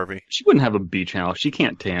Malibu have Barbie. She wouldn't have a beach house. She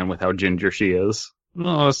can't tan with how ginger she is.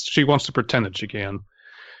 No, she wants to pretend that she can.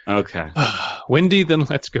 Okay. Wendy, then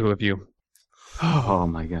let's go with you. Oh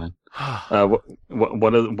my god.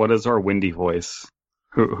 What is our Wendy voice?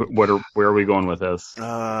 Where are we going with this?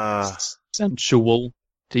 Sensual.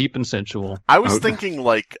 Deep and sensual. I was Okay. thinking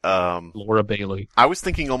like, Laura Bailey. I was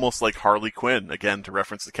thinking almost like Harley Quinn, again, to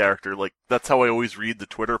reference the character. Like, that's how I always read the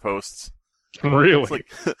Twitter posts. Really? It's like,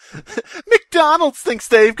 McDonald's thinks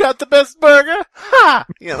they've got the best burger! Ha!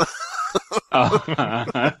 You know?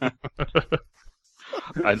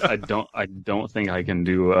 I don't think I can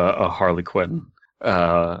do a Harley Quinn.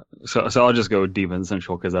 So I'll just go deep and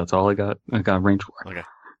sensual because that's all I got range for. Okay.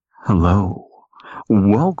 Hello,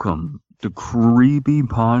 welcome to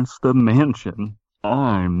Creepypasta Mansion.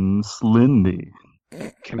 I'm Slendy.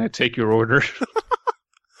 Can I take your order?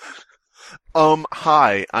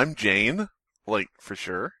 Hi, I'm Jane. Like, for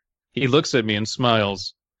sure. He looks at me and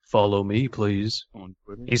smiles. Follow me, please.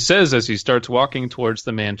 He says as he starts walking towards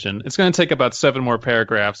the mansion. It's going to take about 7 more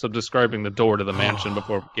paragraphs of describing the door to the mansion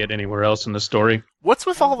before we get anywhere else in the story. What's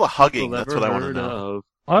with all the hugging? That's what I want to know.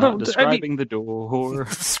 Describing the door.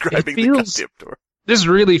 Describing the feels- goddamn door. This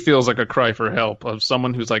really feels like a cry for help of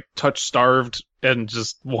someone who's like touch starved and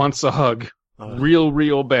just wants a hug.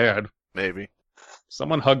 Real bad. Maybe.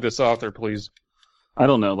 Someone hug this author, please. I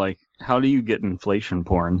don't know. Like, how do you get inflation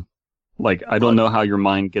porn? Like, I don't know how your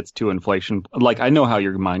mind gets to inflation. Like, I know how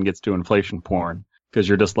your mind gets to inflation porn because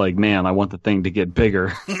you're just like, man, I want the thing to get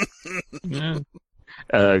bigger. Yeah.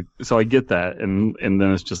 So I get that, and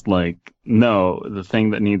then it's just like, no, the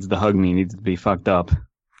thing that needs to hug me needs to be fucked up.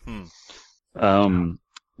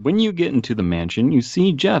 When you get into the mansion, you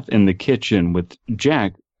see Jeff in the kitchen with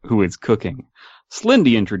Jack, who is cooking.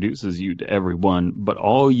 Slendy introduces you to everyone, but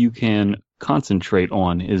all you can concentrate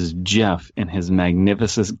on is Jeff and his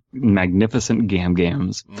magnificent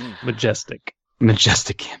gam-gams. Majestic.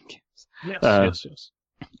 Majestic gam-gams. Yes.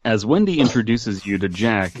 As Wendy introduces you to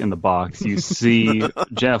Jack in the box, you see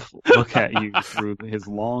Jeff look at you through his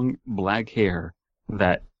long black hair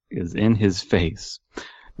that is in his face.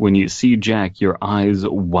 When you see Jack, your eyes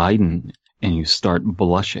widen and you start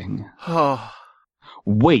blushing.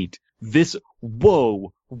 Wait, this...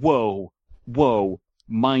 Whoa,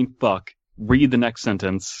 mindfuck. Read the next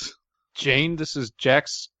sentence. Jane, this is Jack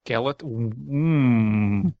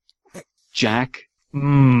Skeleton. Jack?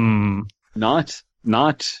 Not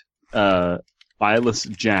Eyeless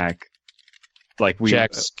Jack. Like we...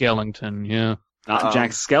 Jack Skellington, yeah. Not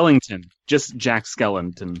Jack Skellington. Just Jack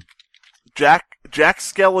Skellington. Jack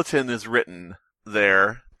Skeleton is written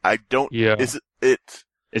there. I don't... Yeah. Is it...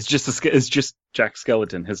 It's just Jack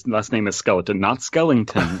Skeleton. His last name is Skeleton, not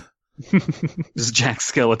Skellington. Just Jack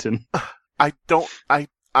Skeleton.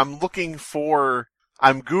 I'm looking for...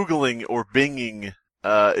 I'm Googling or Binging,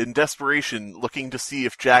 in desperation, looking to see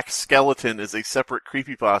if Jack Skeleton is a separate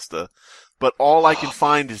creepypasta. But all I can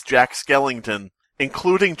find is Jack Skellington,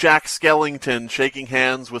 including Jack Skellington shaking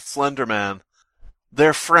hands with Slenderman.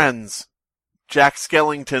 They're friends. Jack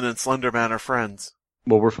Skellington and Slenderman are friends.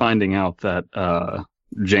 Well, we're finding out that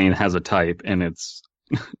Jane has a type, and it's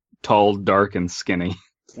tall, dark, and skinny.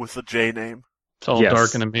 With a J name. Tall, Yes.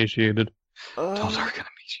 dark, and emaciated. Tall, dark, and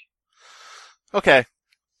skinny. Okay.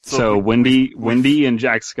 So Wendy and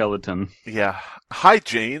Jack Skeleton. Yeah. Hi,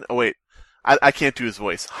 Jane. Oh, wait. I can't do his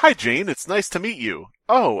voice. Hi, Jane. It's nice to meet you.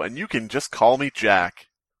 Oh, and you can just call me Jack.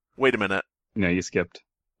 Wait a minute. No, you skipped.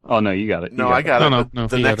 Oh, no, you got it. No, I got it. No,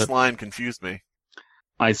 The he got next it. line confused me.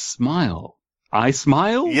 I smile. I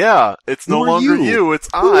smile? Yeah, it's no Who are longer you? you, it's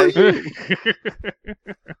Who are I. you?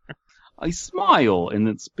 I smile and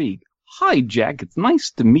then speak. Hi, Jack. It's nice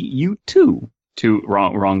to meet you too.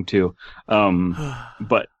 Wrong too.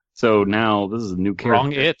 But so now this is a new character.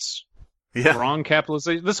 Wrong it's. Yeah. Wrong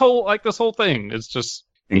capitalization. This whole thing is just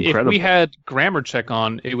Incredible. If we had grammar check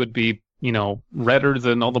on, it would be, redder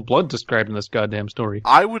than all the blood described in this goddamn story.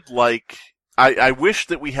 I would like. I wish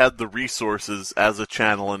that we had the resources as a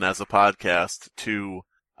channel and as a podcast to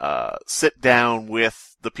sit down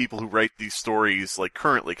with the people who write these stories, like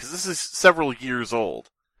currently, because this is several years old,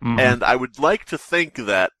 and I would like to think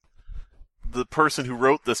that the person who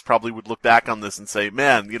wrote this probably would look back on this and say,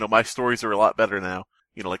 "Man, my stories are a lot better now.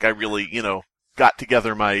 Like I really, got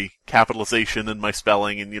together my capitalization and my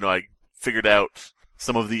spelling, and I figured out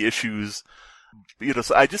some of the issues."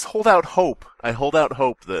 So I just hold out hope. I hold out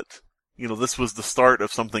hope that this was the start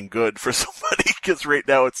of something good for somebody, because right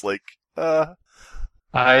now it's like,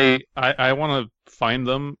 I want to find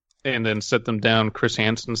them and then set them down Chris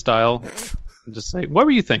Hansen style and just say, what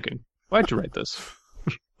were you thinking? Why'd you write this?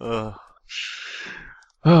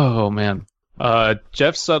 Oh, man.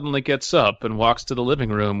 Jeff suddenly gets up and walks to the living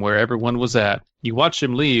room where everyone was at. You watch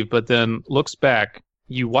him leave, but then looks back.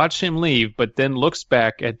 You watch him leave, but then looks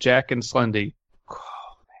back at Jack and Slendy.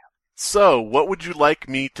 So, what would you like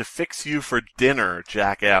me to fix you for dinner?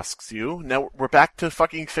 Jack asks you. Now we're back to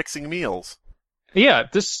fucking fixing meals. Yeah,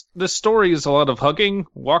 this story is a lot of hugging,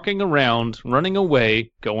 walking around, running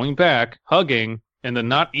away, going back, hugging, and then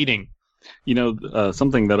not eating.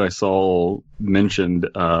 Something that I saw mentioned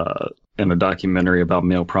in a documentary about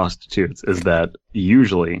male prostitutes is that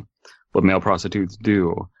usually what male prostitutes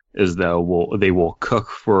do is that they will cook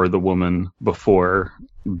for the woman before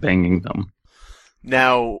banging them.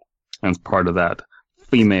 Now, and it's part of that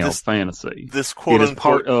female fantasy. This quote it is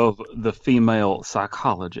unquote part of the female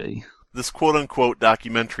psychology. This quote unquote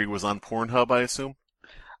documentary was on Pornhub, I assume?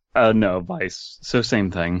 No, Vice. So same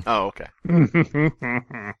thing. Oh, okay.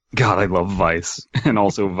 God, I love Vice. And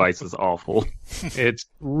also Vice is awful. It's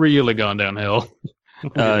really gone downhill.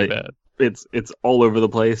 Really bad. It's all over the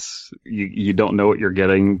place. You don't know what you're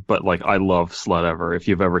getting, but I love Slut Ever. If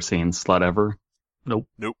you've ever seen Slut Ever. Nope.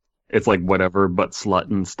 It's like whatever, but slut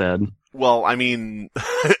instead. Well, I mean,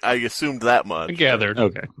 I assumed that much. I gathered.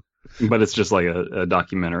 Okay. But it's just like a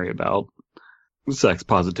documentary about sex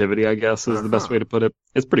positivity, I guess, is the best way to put it.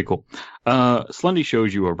 It's pretty cool. Slendy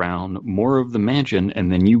shows you around more of the mansion, and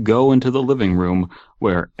then you go into the living room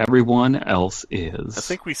where everyone else is. I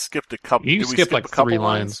think we skipped a couple. You skipped like 3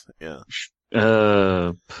 lines. Yeah.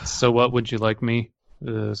 So what would you like me?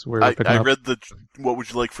 I read the "What would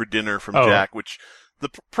you like for dinner" from Jack, which the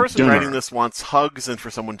person writing this wants hugs and for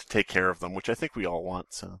someone to take care of them, which I think we all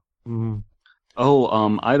want. So. Mm.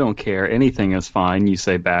 I don't care. Anything is fine. You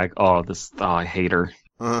say back. I hate her.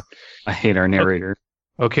 I hate our narrator.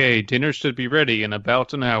 Okay, dinner should be ready in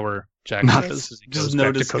about an hour. Jack says. Just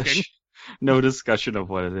no discussion. No discussion of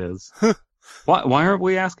what it is. Why aren't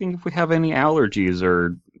we asking if we have any allergies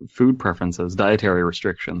or food preferences, dietary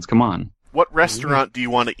restrictions? Come on. What restaurant do you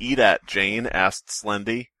want to eat at, Jane? Asked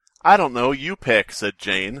Slendy. I don't know, you pick, said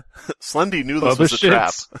Jane. Slendy knew this was a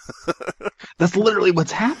trap. That's literally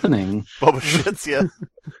what's happening. Bubba Shit's, yeah.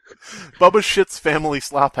 Bubba Shit's family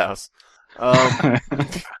slop house.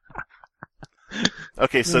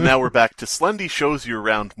 Okay, so now we're back to Slendy shows you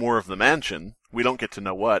around more of the mansion. We don't get to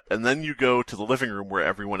know what. And then you go to the living room where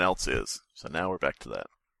everyone else is. So now we're back to that.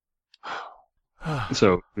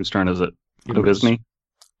 So, whose turn is it? It is me?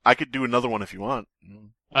 I could do another one if you want.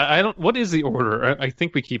 I don't. What is the order? I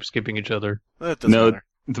think we keep skipping each other. It doesn't matter.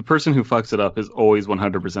 The person who fucks it up is always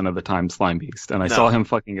 100% of the time Slime Beast, and I saw him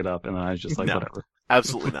fucking it up, and then I was just like, whatever.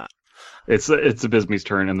 Absolutely not. It's Abysme's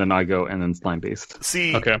turn, and then I go, and then Slime Beast.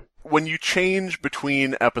 See, okay. When you change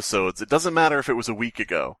between episodes, it doesn't matter if it was a week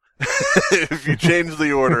ago. If you change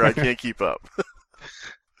the order, I can't keep up.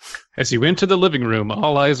 As you enter the living room,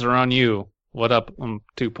 all eyes are on you. What up,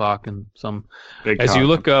 Tupac and some. Big as cock. you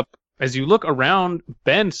look up. As you look around,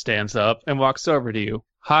 Ben stands up and walks over to you.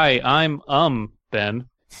 Hi, I'm Ben,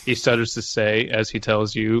 he stutters to say as he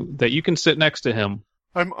tells you that you can sit next to him.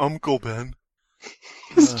 I'm Uncle Ben.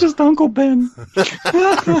 It's just Uncle Ben.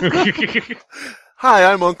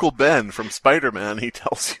 Hi, I'm Uncle Ben from Spider-Man, he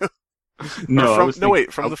tells you. No, I was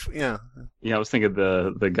thinking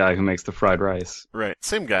the guy who makes the fried rice. Right,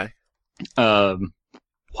 same guy.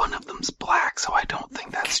 One of them's black, so I don't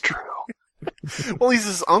think that's true. Well, he's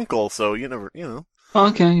his uncle, so you never,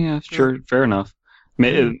 Okay, yeah, sure, fair enough.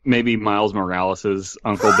 Maybe Miles Morales'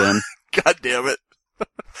 Uncle Ben. God damn it.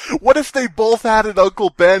 What if they both had an Uncle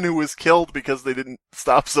Ben who was killed because they didn't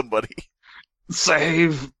stop somebody?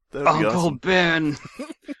 Save Uncle awesome. Ben.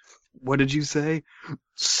 What did you say?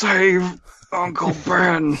 Save Uncle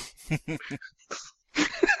Ben.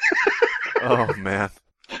 Oh, man.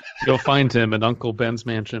 You'll find him in Uncle Ben's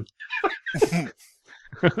mansion.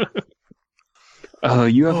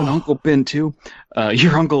 You have an Uncle Ben too?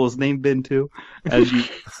 Your uncle is named Ben too? As you...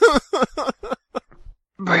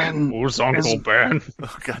 Ben... Who's Uncle Ben?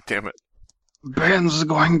 Oh, God damn it. Ben's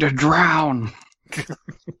going to drown.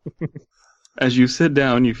 As you sit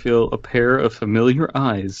down, you feel a pair of familiar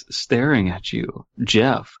eyes staring at you.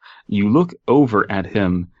 Jeff, you look over at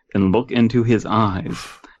him and look into his eyes.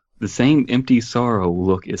 The same empty sorrow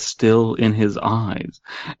look is still in his eyes.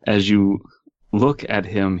 As you look at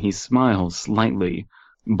him, he smiles slightly,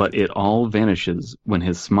 but it all vanishes when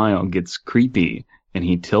his smile gets creepy and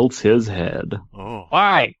he tilts his head. Oh.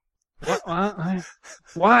 Why?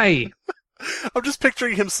 Why? I'm just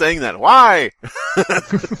picturing him saying that. Why?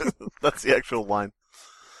 That's the actual line.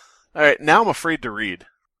 All right, now I'm afraid to read.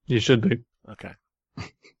 You should be. Okay.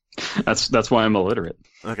 That's why I'm illiterate.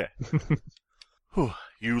 Okay. Whew.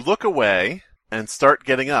 You look away and start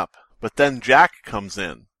getting up, but then Jack comes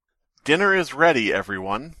in. Dinner is ready,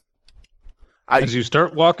 everyone. As you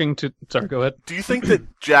start walking to... Sorry, go ahead. Do you think that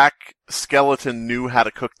Jack Skeleton knew how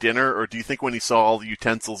to cook dinner, or do you think when he saw all the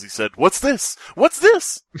utensils he said, "What's this? What's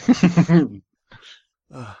this?"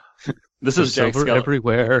 This is Jack Silver Skeleton.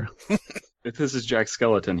 everywhere. If this is Jack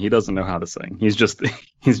Skeleton, he doesn't know how to sing. He's just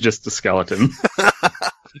a skeleton.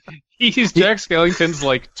 He's Jack Skellington's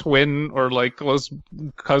like twin or like close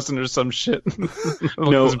cousin or some shit.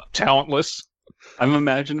 No. Talentless. I'm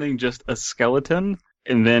imagining just a skeleton,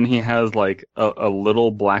 and then he has like a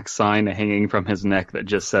little black sign hanging from his neck that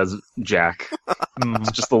just says Jack.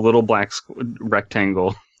 It's just a little black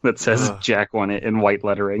rectangle that says Jack on it in white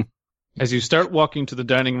lettering. As you start walking to the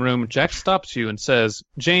dining room, Jack stops you and says,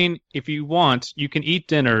 "Jane, if you want, you can eat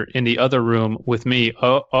dinner in the other room with me."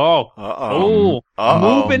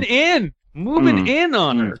 Moving in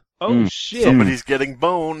on her. Oh, shit. Somebody's getting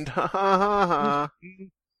boned.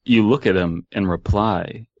 You look at him and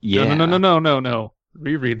reply, "Yeah." No.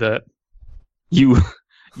 Reread that. You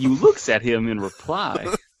looks at him and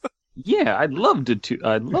reply, "Yeah, I'd love to.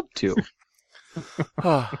 I'd love to."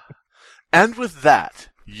 And with that,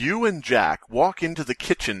 you and Jack walk into the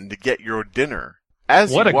kitchen to get your dinner.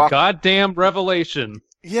 What a goddamn revelation.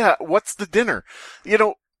 Yeah, what's the dinner? You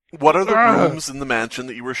know, what are the rooms in the mansion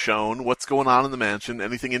that you were shown? What's going on in the mansion?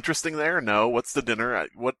 Anything interesting there? No. What's the dinner?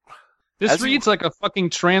 This reads like a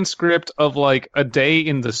fucking transcript of like a day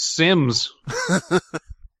in The Sims.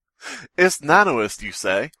 It's nanoist, you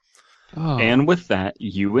say? Oh. And with that,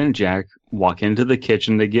 you and Jack walk into the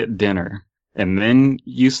kitchen to get dinner. And then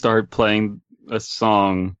you start playing a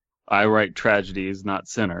song, "I Write Tragedies, Not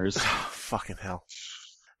Sinners." Fucking hell.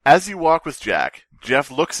 As you walk with Jack,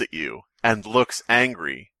 Jeff looks at you and looks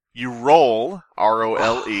angry. You roll,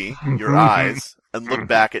 R-O-L-E, your eyes, and look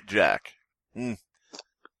back at Jack. This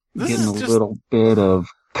Getting is a just little bit of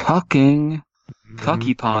cucking.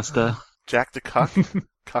 Cucky pasta. Jack the Cuck?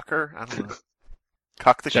 Cucker? I don't know.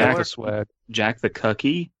 Cuck the Jack Killer? the swag. Jack the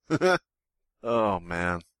Cucky. Oh,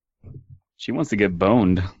 man. She wants to get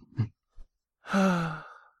boned.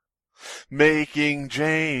 Making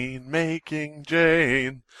Jane.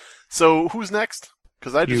 So, who's next?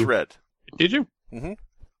 Because I just You. read. Did you? Mhm.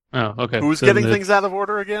 Oh, okay. Who's Then getting the- things out of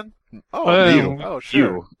order again? Oh, Well, you. Oh, sure.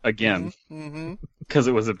 You, again. Mm-hmm. Because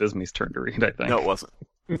it was Abysme's turn to read, I think. No, it wasn't.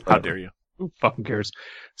 How dare you? Who fucking cares?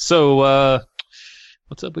 So,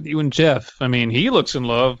 what's up with you and Jeff? I mean, he looks in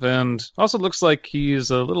love and also looks like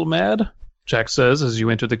he's a little mad, Jack says as you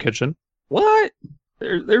enter the kitchen. What?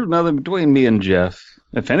 There's nothing between me and Jeff.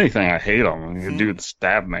 If anything, I hate him. The dude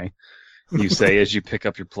stabbed me. You say as you pick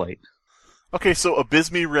up your plate. Okay, so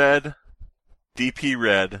Abysme read, DP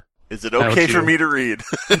read. Is it Now okay it's for you. me to read?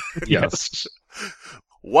 Yes.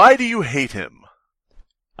 Why do you hate him?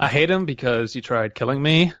 I hate him because he tried killing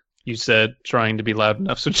me. You said trying to be loud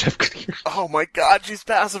enough so Jeff could hear. Oh my god, she's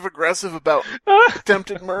passive-aggressive about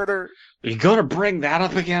attempted murder. You gonna bring that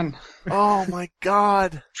up again? Oh my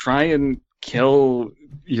god. Try and kill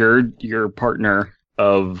your partner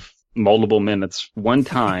of multiple minutes one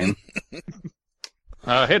time.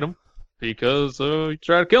 I hate him because he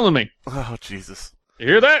tried killing me. Oh, Jesus. You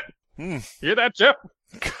hear that? Hmm. Hear that, Jeff?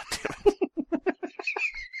 God damn it.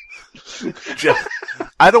 Jeff,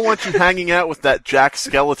 I don't want you hanging out with that Jack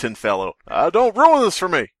Skeleton fellow. Don't ruin this for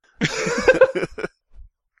me.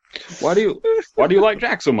 Why do you like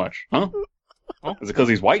Jack so much? Huh? Is it because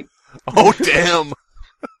he's white? Oh, damn.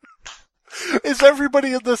 Is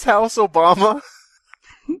everybody in this house Obama?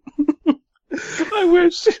 I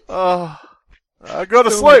wish. Go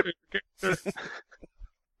to sleep.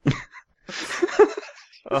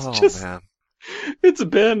 Oh, just- man. It's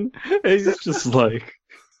Ben. He's just like,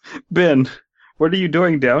 Ben, what are you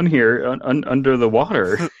doing down here under the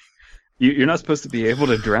water? You're not supposed to be able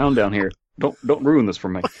to drown down here. Don't ruin this for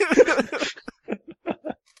me.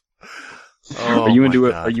 Oh, Are you my into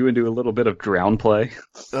God. Are you into a little bit of drown play?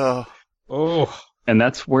 Oh, And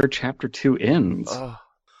that's where chapter 2 ends.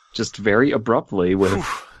 Just very abruptly with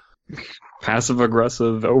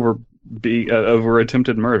passive-aggressive over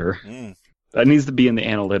attempted murder. That needs to be in the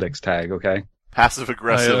analytics tag, okay?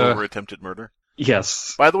 Passive-aggressive over attempted murder.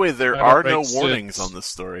 Yes. By the way, there are no Outright warnings 6. on this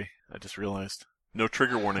story. I just realized. No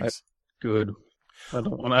trigger warnings. good. I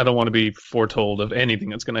don't want to be foretold of anything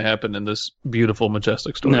that's going to happen in this beautiful,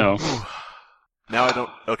 majestic story. No. Now I don't...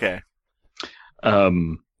 Okay.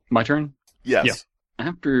 My turn? Yes. Yeah.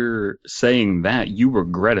 After saying that, you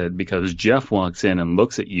regret it because Jeff walks in and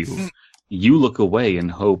looks at you. You look away and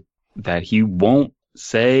hope that he won't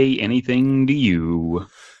say anything to you.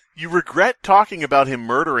 You regret talking about him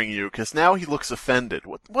murdering you because now he looks offended.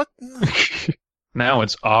 What? Now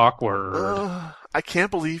it's awkward. I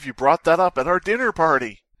can't believe you brought that up at our dinner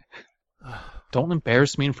party. Don't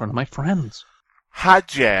embarrass me in front of my friends. Hi,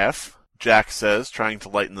 Jeff, Jack says, trying to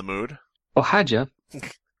lighten the mood. Oh, hi, Jeff.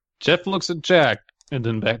 Jeff looks at Jack and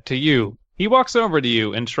then back to you. He walks over to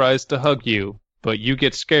you and tries to hug you, but you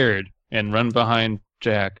get scared and run behind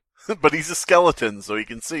Jack. But he's a skeleton, so he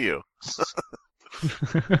can see you.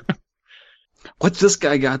 What's this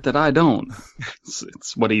guy got that I don't?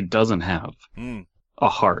 It's what he doesn't have. A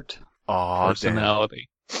heart. Aw, personality.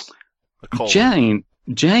 Jane,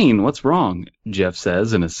 what's wrong? Jeff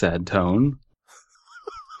says in a sad tone.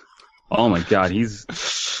 Oh my God, he's...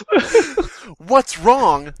 What's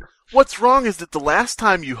wrong? What's wrong is that the last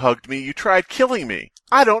time you hugged me, you tried killing me.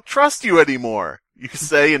 I don't trust you anymore, you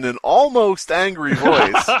say in an almost angry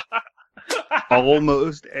voice.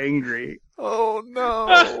 Almost angry. Oh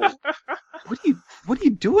no. What are you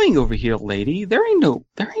doing over here, lady? There ain't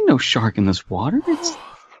no shark in this water.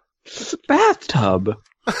 It's a bathtub.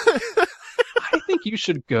 I think you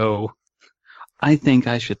should go. I think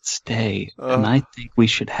I should stay, and I think we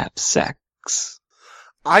should have sex.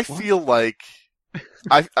 I feel like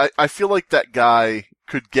that guy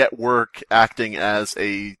could get work acting as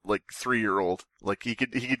a 3-year-old. Like he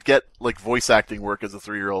could get voice acting work as a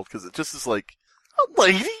 3-year-old because it just is like, oh,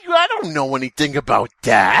 lady, I don't know anything about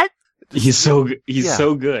that. He's so good.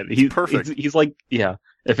 He's perfect. He's like, yeah.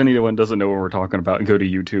 If anyone doesn't know what we're talking about, go to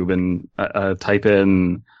YouTube and type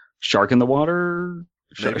in "shark in the water."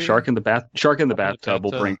 Shark in the bathtub Shark in the bathtub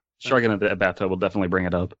will definitely bring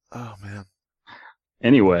it up. Oh man.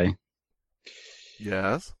 Anyway.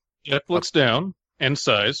 Yes. Jeff looks down and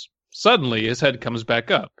sighs. Suddenly, his head comes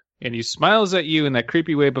back up, and he smiles at you in that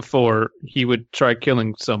creepy way before he would try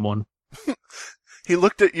killing someone. He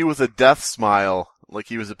looked at you with a death smile, like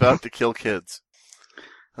he was about to kill kids.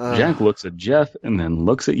 Jack looks at Jeff and then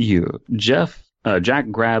looks at you.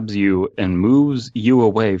 Jack grabs you and moves you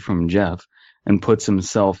away from Jeff and puts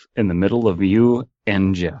himself in the middle of you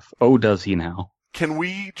and Jeff. Oh, does he now? Can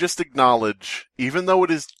we just acknowledge, even though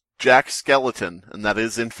it is Jack's skeleton, and that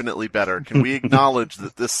is infinitely better, can we acknowledge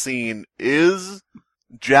that this scene is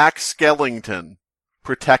Jack Skellington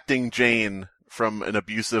protecting Jane from an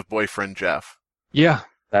abusive boyfriend, Jeff? Yeah.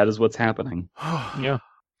 That is what's happening. Yeah.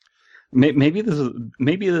 Maybe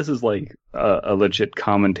this is like a legit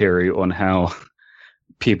commentary on how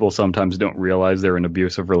people sometimes don't realize they're in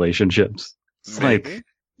abusive relationships. It's Maybe.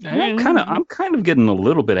 like I'm kind of getting a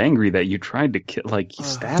little bit angry that you tried to kill, you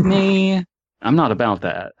stabbed me. I'm not about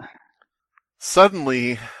that.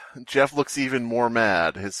 Suddenly, Jeff looks even more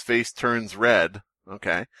mad. His face turns red.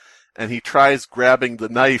 Okay. And he tries grabbing the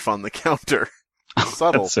knife on the counter.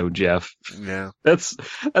 Subtle. That's so Jeff. Yeah. That's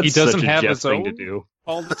He doesn't such a have Jeff his thing to own? do.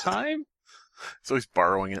 All the time? So he's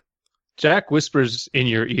borrowing it. Jack whispers in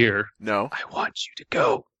your ear. No. I want you to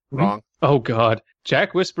go. Wrong. Oh, God.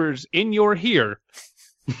 Jack whispers in your ear.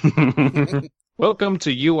 Welcome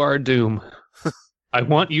to You Are Doom. I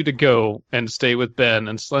want you to go and stay with Ben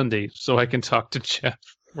and Slendy so I can talk to Jeff.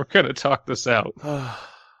 We're going to talk this out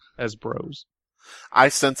as bros. I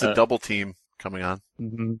sense a double team coming on.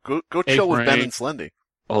 Mm-hmm. Go chill with Ben and Slendy.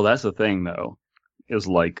 Oh, that's the thing, though. Is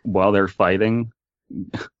while they're fighting,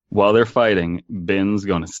 Ben's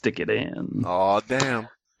gonna stick it in. Aw, damn.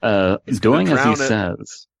 Doing as he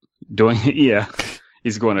says.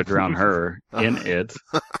 He's going to drown her in it.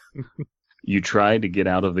 You try to get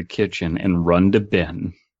out of the kitchen and run to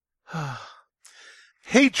Ben.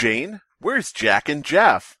 Hey, Jane, where's Jack and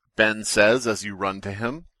Jeff? Ben says as you run to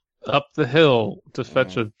him. Up the hill to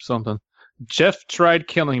fetch something. Jeff tried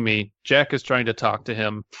killing me. Jack is trying to talk to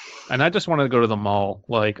him. And I just want to go to the mall.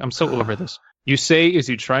 I'm so over this. You say as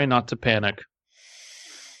you try not to panic.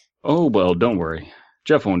 Oh, well, don't worry.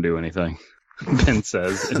 Jeff won't do anything, Ben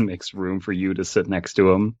says, and makes room for you to sit next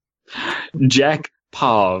to him. Jack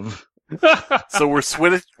Pav So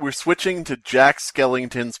we're switching to Jack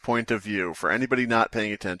Skellington's point of view for anybody not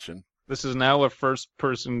paying attention. This is now a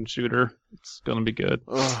first-person shooter. It's gonna be good.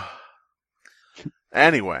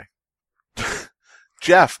 Anyway.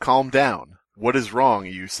 Jeff, calm down. What is wrong,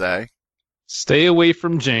 you say? Stay away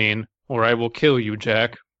from Jane, or I will kill you,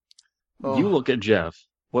 Jack. You look at Jeff.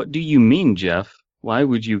 What do you mean, Jeff? Why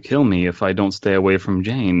would you kill me if I don't stay away from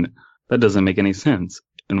Jane? That doesn't make any sense.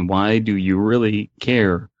 And why do you really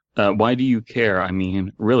care? Why do you care? I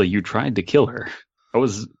mean, really, you tried to kill her.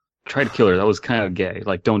 Tried to kill her. That was kind of gay.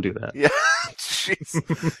 Like, don't do that. Yeah,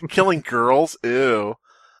 jeez. Killing girls? Ew.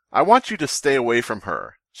 I want you to stay away from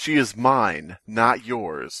her. She is mine, not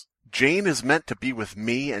yours. Jane is meant to be with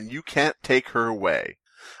me, and you can't take her away.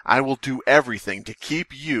 I will do everything to keep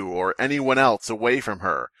you or anyone else away from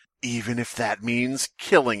her, even if that means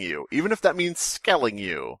killing you, even if that means skelling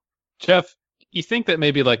you. Jeff, you think that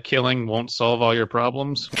maybe, like, killing won't solve all your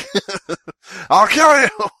problems? I'll kill you!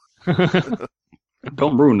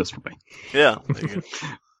 Don't ruin this for me. Yeah. There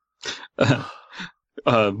you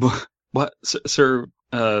go. What, sir?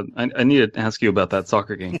 I need to ask you about that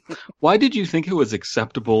soccer game. Why did you think it was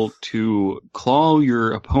acceptable to claw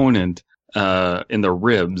your opponent in the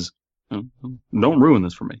ribs? Don't ruin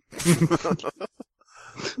this for me.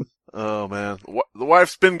 Oh, man. The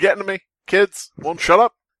wife's been getting to me. Kids, won't shut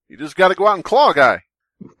up. You just gotta go out and claw a guy.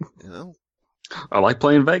 You know? I like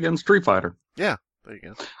playing Vega and Street Fighter. Yeah, there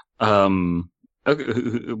you go.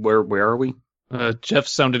 Okay, where are we? Jeff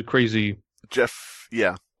sounded crazy. Jeff,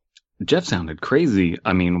 yeah. Jeff sounded crazy.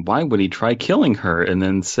 I mean, why would he try killing her and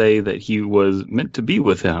then say that he was meant to be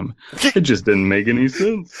with him? It just didn't make any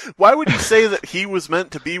sense. Why would he say that he was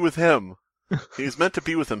meant to be with him? He was meant to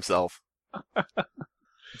be with himself.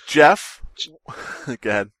 Jeff? Go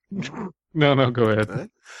ahead. No, go ahead. Right.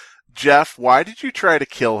 Jeff, why did you try to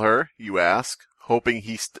kill her, you ask, hoping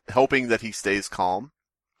that he stays calm?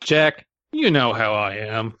 Jack, you know how I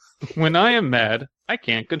am. When I am mad, I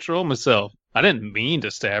can't control myself. I didn't mean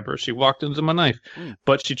to stab her. She walked into my knife.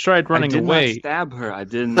 But she tried running away. I did not stab her. I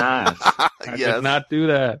did not. I did not do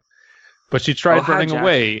that. But she tried running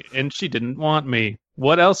away, and she didn't want me.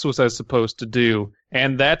 What else was I supposed to do?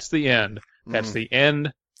 And that's the end. That's the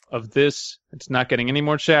end of this. It's not getting any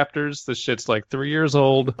more chapters. This shit's like 3 years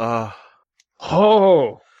old. We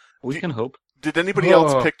can hope. Did anybody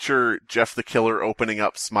else picture Jeff the Killer opening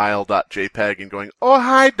up smile.jpg and going, "Oh,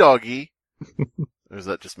 hi, doggy"? Or is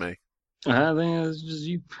that just me? I think it's just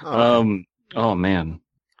you. Oh. Oh, man.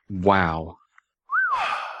 Wow.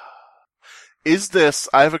 Is this,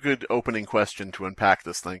 I have a good opening question to unpack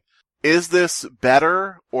this thing. Is this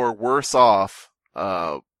better or worse off,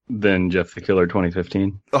 than Jeff the Killer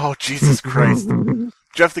 2015? Oh, Jesus Christ.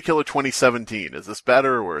 Jeff the Killer 2017. Is this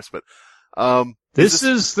better or worse? But, this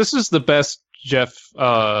is the best Jeff,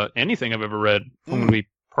 anything I've ever read. I'm going to be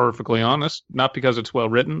perfectly honest. Not because it's well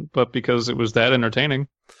written, but because it was that entertaining.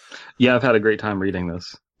 Yeah, I've had a great time reading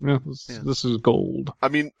this. Yeah, this is gold. I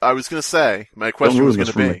mean, I was going to say, my question was going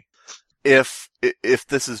to be, if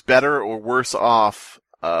this is better or worse off,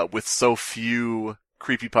 with so few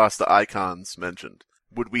creepypasta icons mentioned,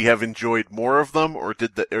 would we have enjoyed more of them, or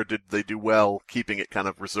did they do well keeping it kind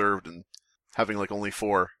of reserved and having like only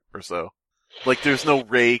 4 or so? Like, there's no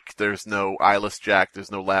Rake, there's no Eyeless Jack,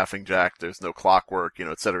 there's no Laughing Jack, there's no Clockwork,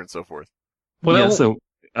 et cetera and so forth. Well, yeah, so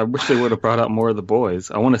I wish they would have brought out more of the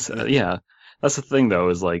boys. I want to say, yeah, that's the thing though,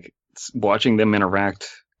 is like watching them interact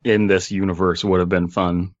in this universe would have been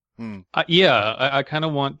fun. I kind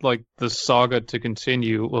of want like the saga to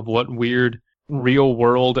continue of what weird real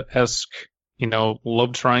world-esque,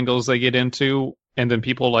 love triangles they get into, and then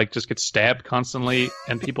people like just get stabbed constantly,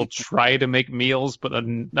 and people try to make meals, but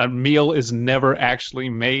a meal is never actually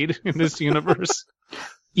made in this universe.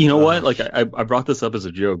 You know what? Like I brought this up as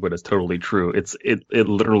a joke, but it's totally true. It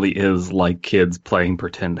literally is like kids playing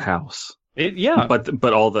pretend house.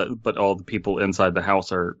 But all the people inside the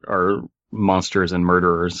house are monsters and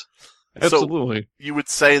murderers. Absolutely. So you would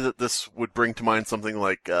say that this would bring to mind something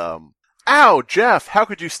like, "Ow, Jeff! How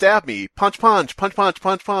could you stab me? Punch, punch, punch, punch,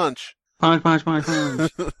 punch, punch." Punch, punch, punch,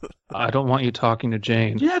 punch. I don't want you talking to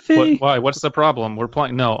Jane. Jeffy! Why? What's the problem? We're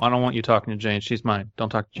playing. No, I don't want you talking to Jane. She's mine. Don't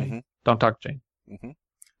talk to Jane. Mm-hmm. Don't talk to Jane. Mm-hmm.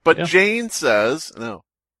 But Jane says no.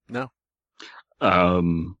 Yeah.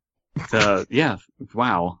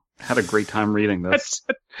 Wow. Had a great time reading this.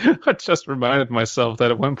 I just reminded myself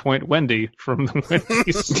that at one point Wendy from the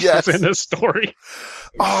Wendy's was in this story.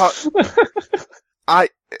 I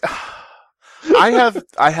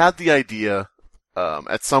had the idea.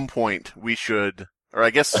 At some point we should, or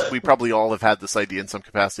I guess we probably all have had this idea in some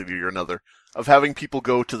capacity or another, of having people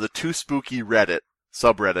go to the Too Spooky Reddit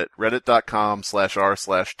subreddit,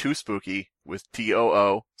 reddit.com/r/toospooky with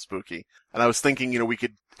TOO spooky. And I was thinking, we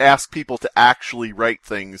could ask people to actually write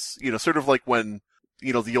things, sort of like when,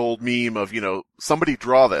 the old meme of, somebody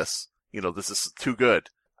draw this, this is too good.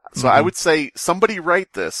 So I would say, somebody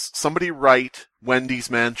write this. Somebody write Wendy's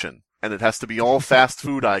Mansion. And it has to be all fast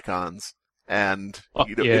food icons. And,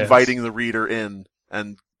 inviting the reader in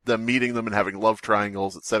and them meeting them and having love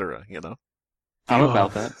triangles, etc., I'm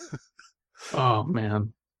about that. Oh,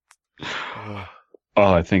 man.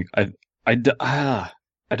 I think I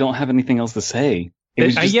don't have anything else to say.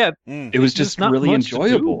 It was just really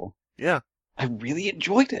enjoyable. Yeah. I really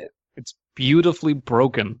enjoyed it. It's beautifully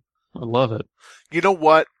broken. I love it. You know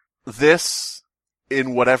what? This,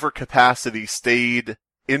 in whatever capacity, stayed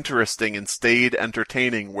interesting and stayed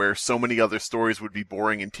entertaining where so many other stories would be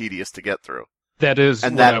boring and tedious to get through. That is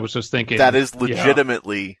what I was just thinking. That is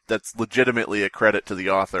legitimately a credit to the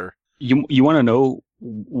author. You want to know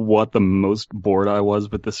what the most bored I was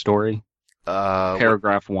with the story?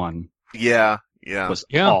 Paragraph 1. Yeah. Was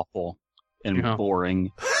awful and boring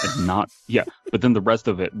and not. Yeah, but then the rest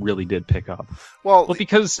of it really did pick up. Well,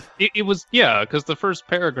 because it was because the first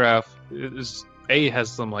paragraph has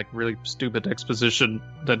some really stupid exposition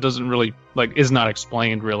that doesn't really is not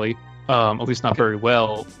explained really. At least not very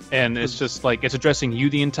well, and it's just it's addressing you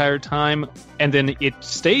the entire time, and then it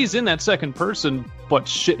stays in that second person, but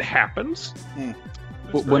shit happens.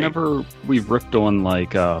 Whenever we've riffed on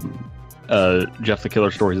Jeff the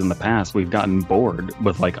Killer stories in the past, we've gotten bored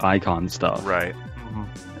with icon stuff, right?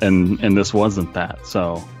 Mm-hmm. And this wasn't that,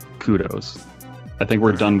 so kudos. I think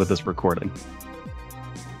we're done with this recording.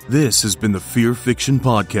 This has been the Fear Fiction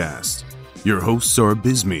Podcast. Your hosts are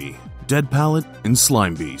Abysme, Dead Palette, and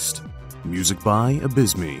Slime Beast. Music by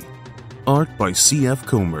Abysme. Art by C.F.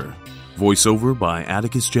 Comer. Voiceover by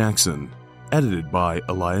Atticus Jackson. Edited by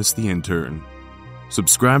Elias the Intern.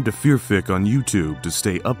 Subscribe to FEARFIC on YouTube to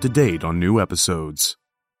stay up to date on new episodes.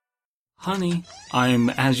 Honey,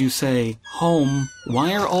 I'm, as you say, home.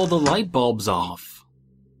 Why are all the light bulbs off?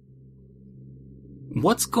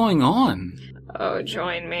 What's going on? Oh,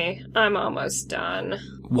 join me. I'm almost done.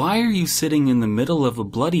 Why are you sitting in the middle of a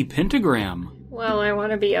bloody pentagram? Well, I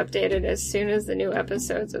want to be updated as soon as the new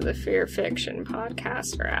episodes of the Fear Fiction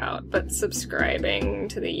podcast are out, but subscribing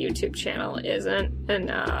to the YouTube channel isn't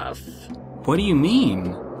enough. What do you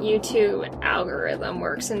mean? YouTube algorithm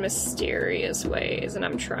works in mysterious ways, and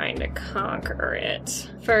I'm trying to conquer it.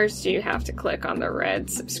 First, you have to click on the red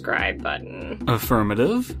subscribe button.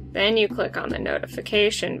 Affirmative. Then you click on the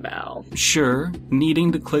notification bell. Sure,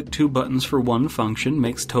 needing to click 2 buttons for one function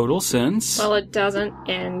makes total sense. Well, it doesn't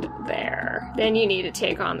end there. Then you need to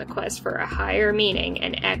take on the quest for a higher meaning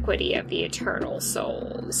and equity of the eternal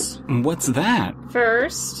souls. What's that?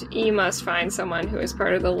 First, you must find someone who is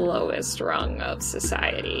part of the lowest rung of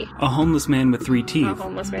society. A homeless man with 3 teeth. A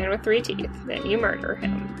homeless man with 3 teeth. Then you murder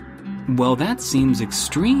him. Well, that seems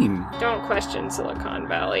extreme. Don't question Silicon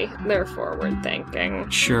Valley. They're forward thinking.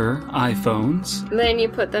 Sure, iPhones. Then you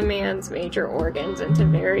put the man's major organs into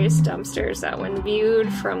various dumpsters that, when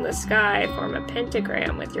viewed from the sky, form a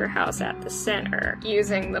pentagram with your house at the center.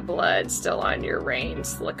 Using the blood still on your rain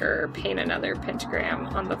slicker, paint another pentagram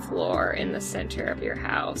on the floor in the center of your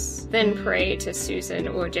house. Then pray to Susan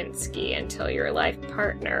Wojcinski until your life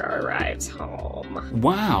partner arrives home.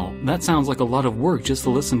 Wow, that sounds like a lot of work just to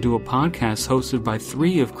listen to a podcast hosted by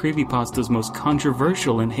 3 of Creepypasta's most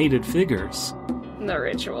controversial and hated figures. The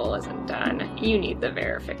ritual isn't done. You need the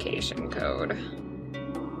verification code.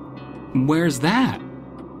 Where's that?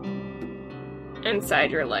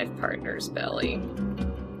 Inside your life partner's belly.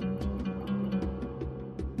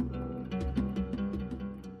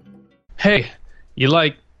 Hey, you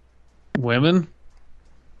like women?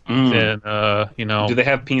 Then, Do they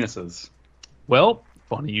have penises? Well,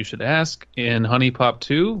 funny you should ask. In Honey Pop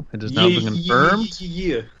 2, it has now been confirmed.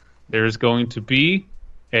 There's going to be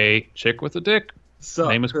a chick with a dick. Suck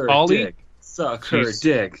her name is her Polly. Dick. Suck her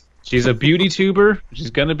dick. She's a beauty tuber.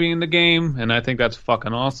 She's going to be in the game, and I think that's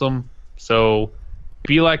fucking awesome. So,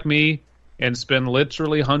 be like me and spend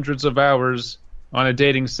literally hundreds of hours on a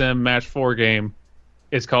dating sim match 4 game.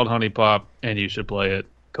 It's called Honey Pop, and you should play it.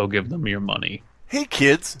 Go give them your money. Hey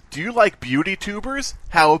kids, do you like beauty tubers?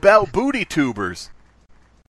 How about booty tubers?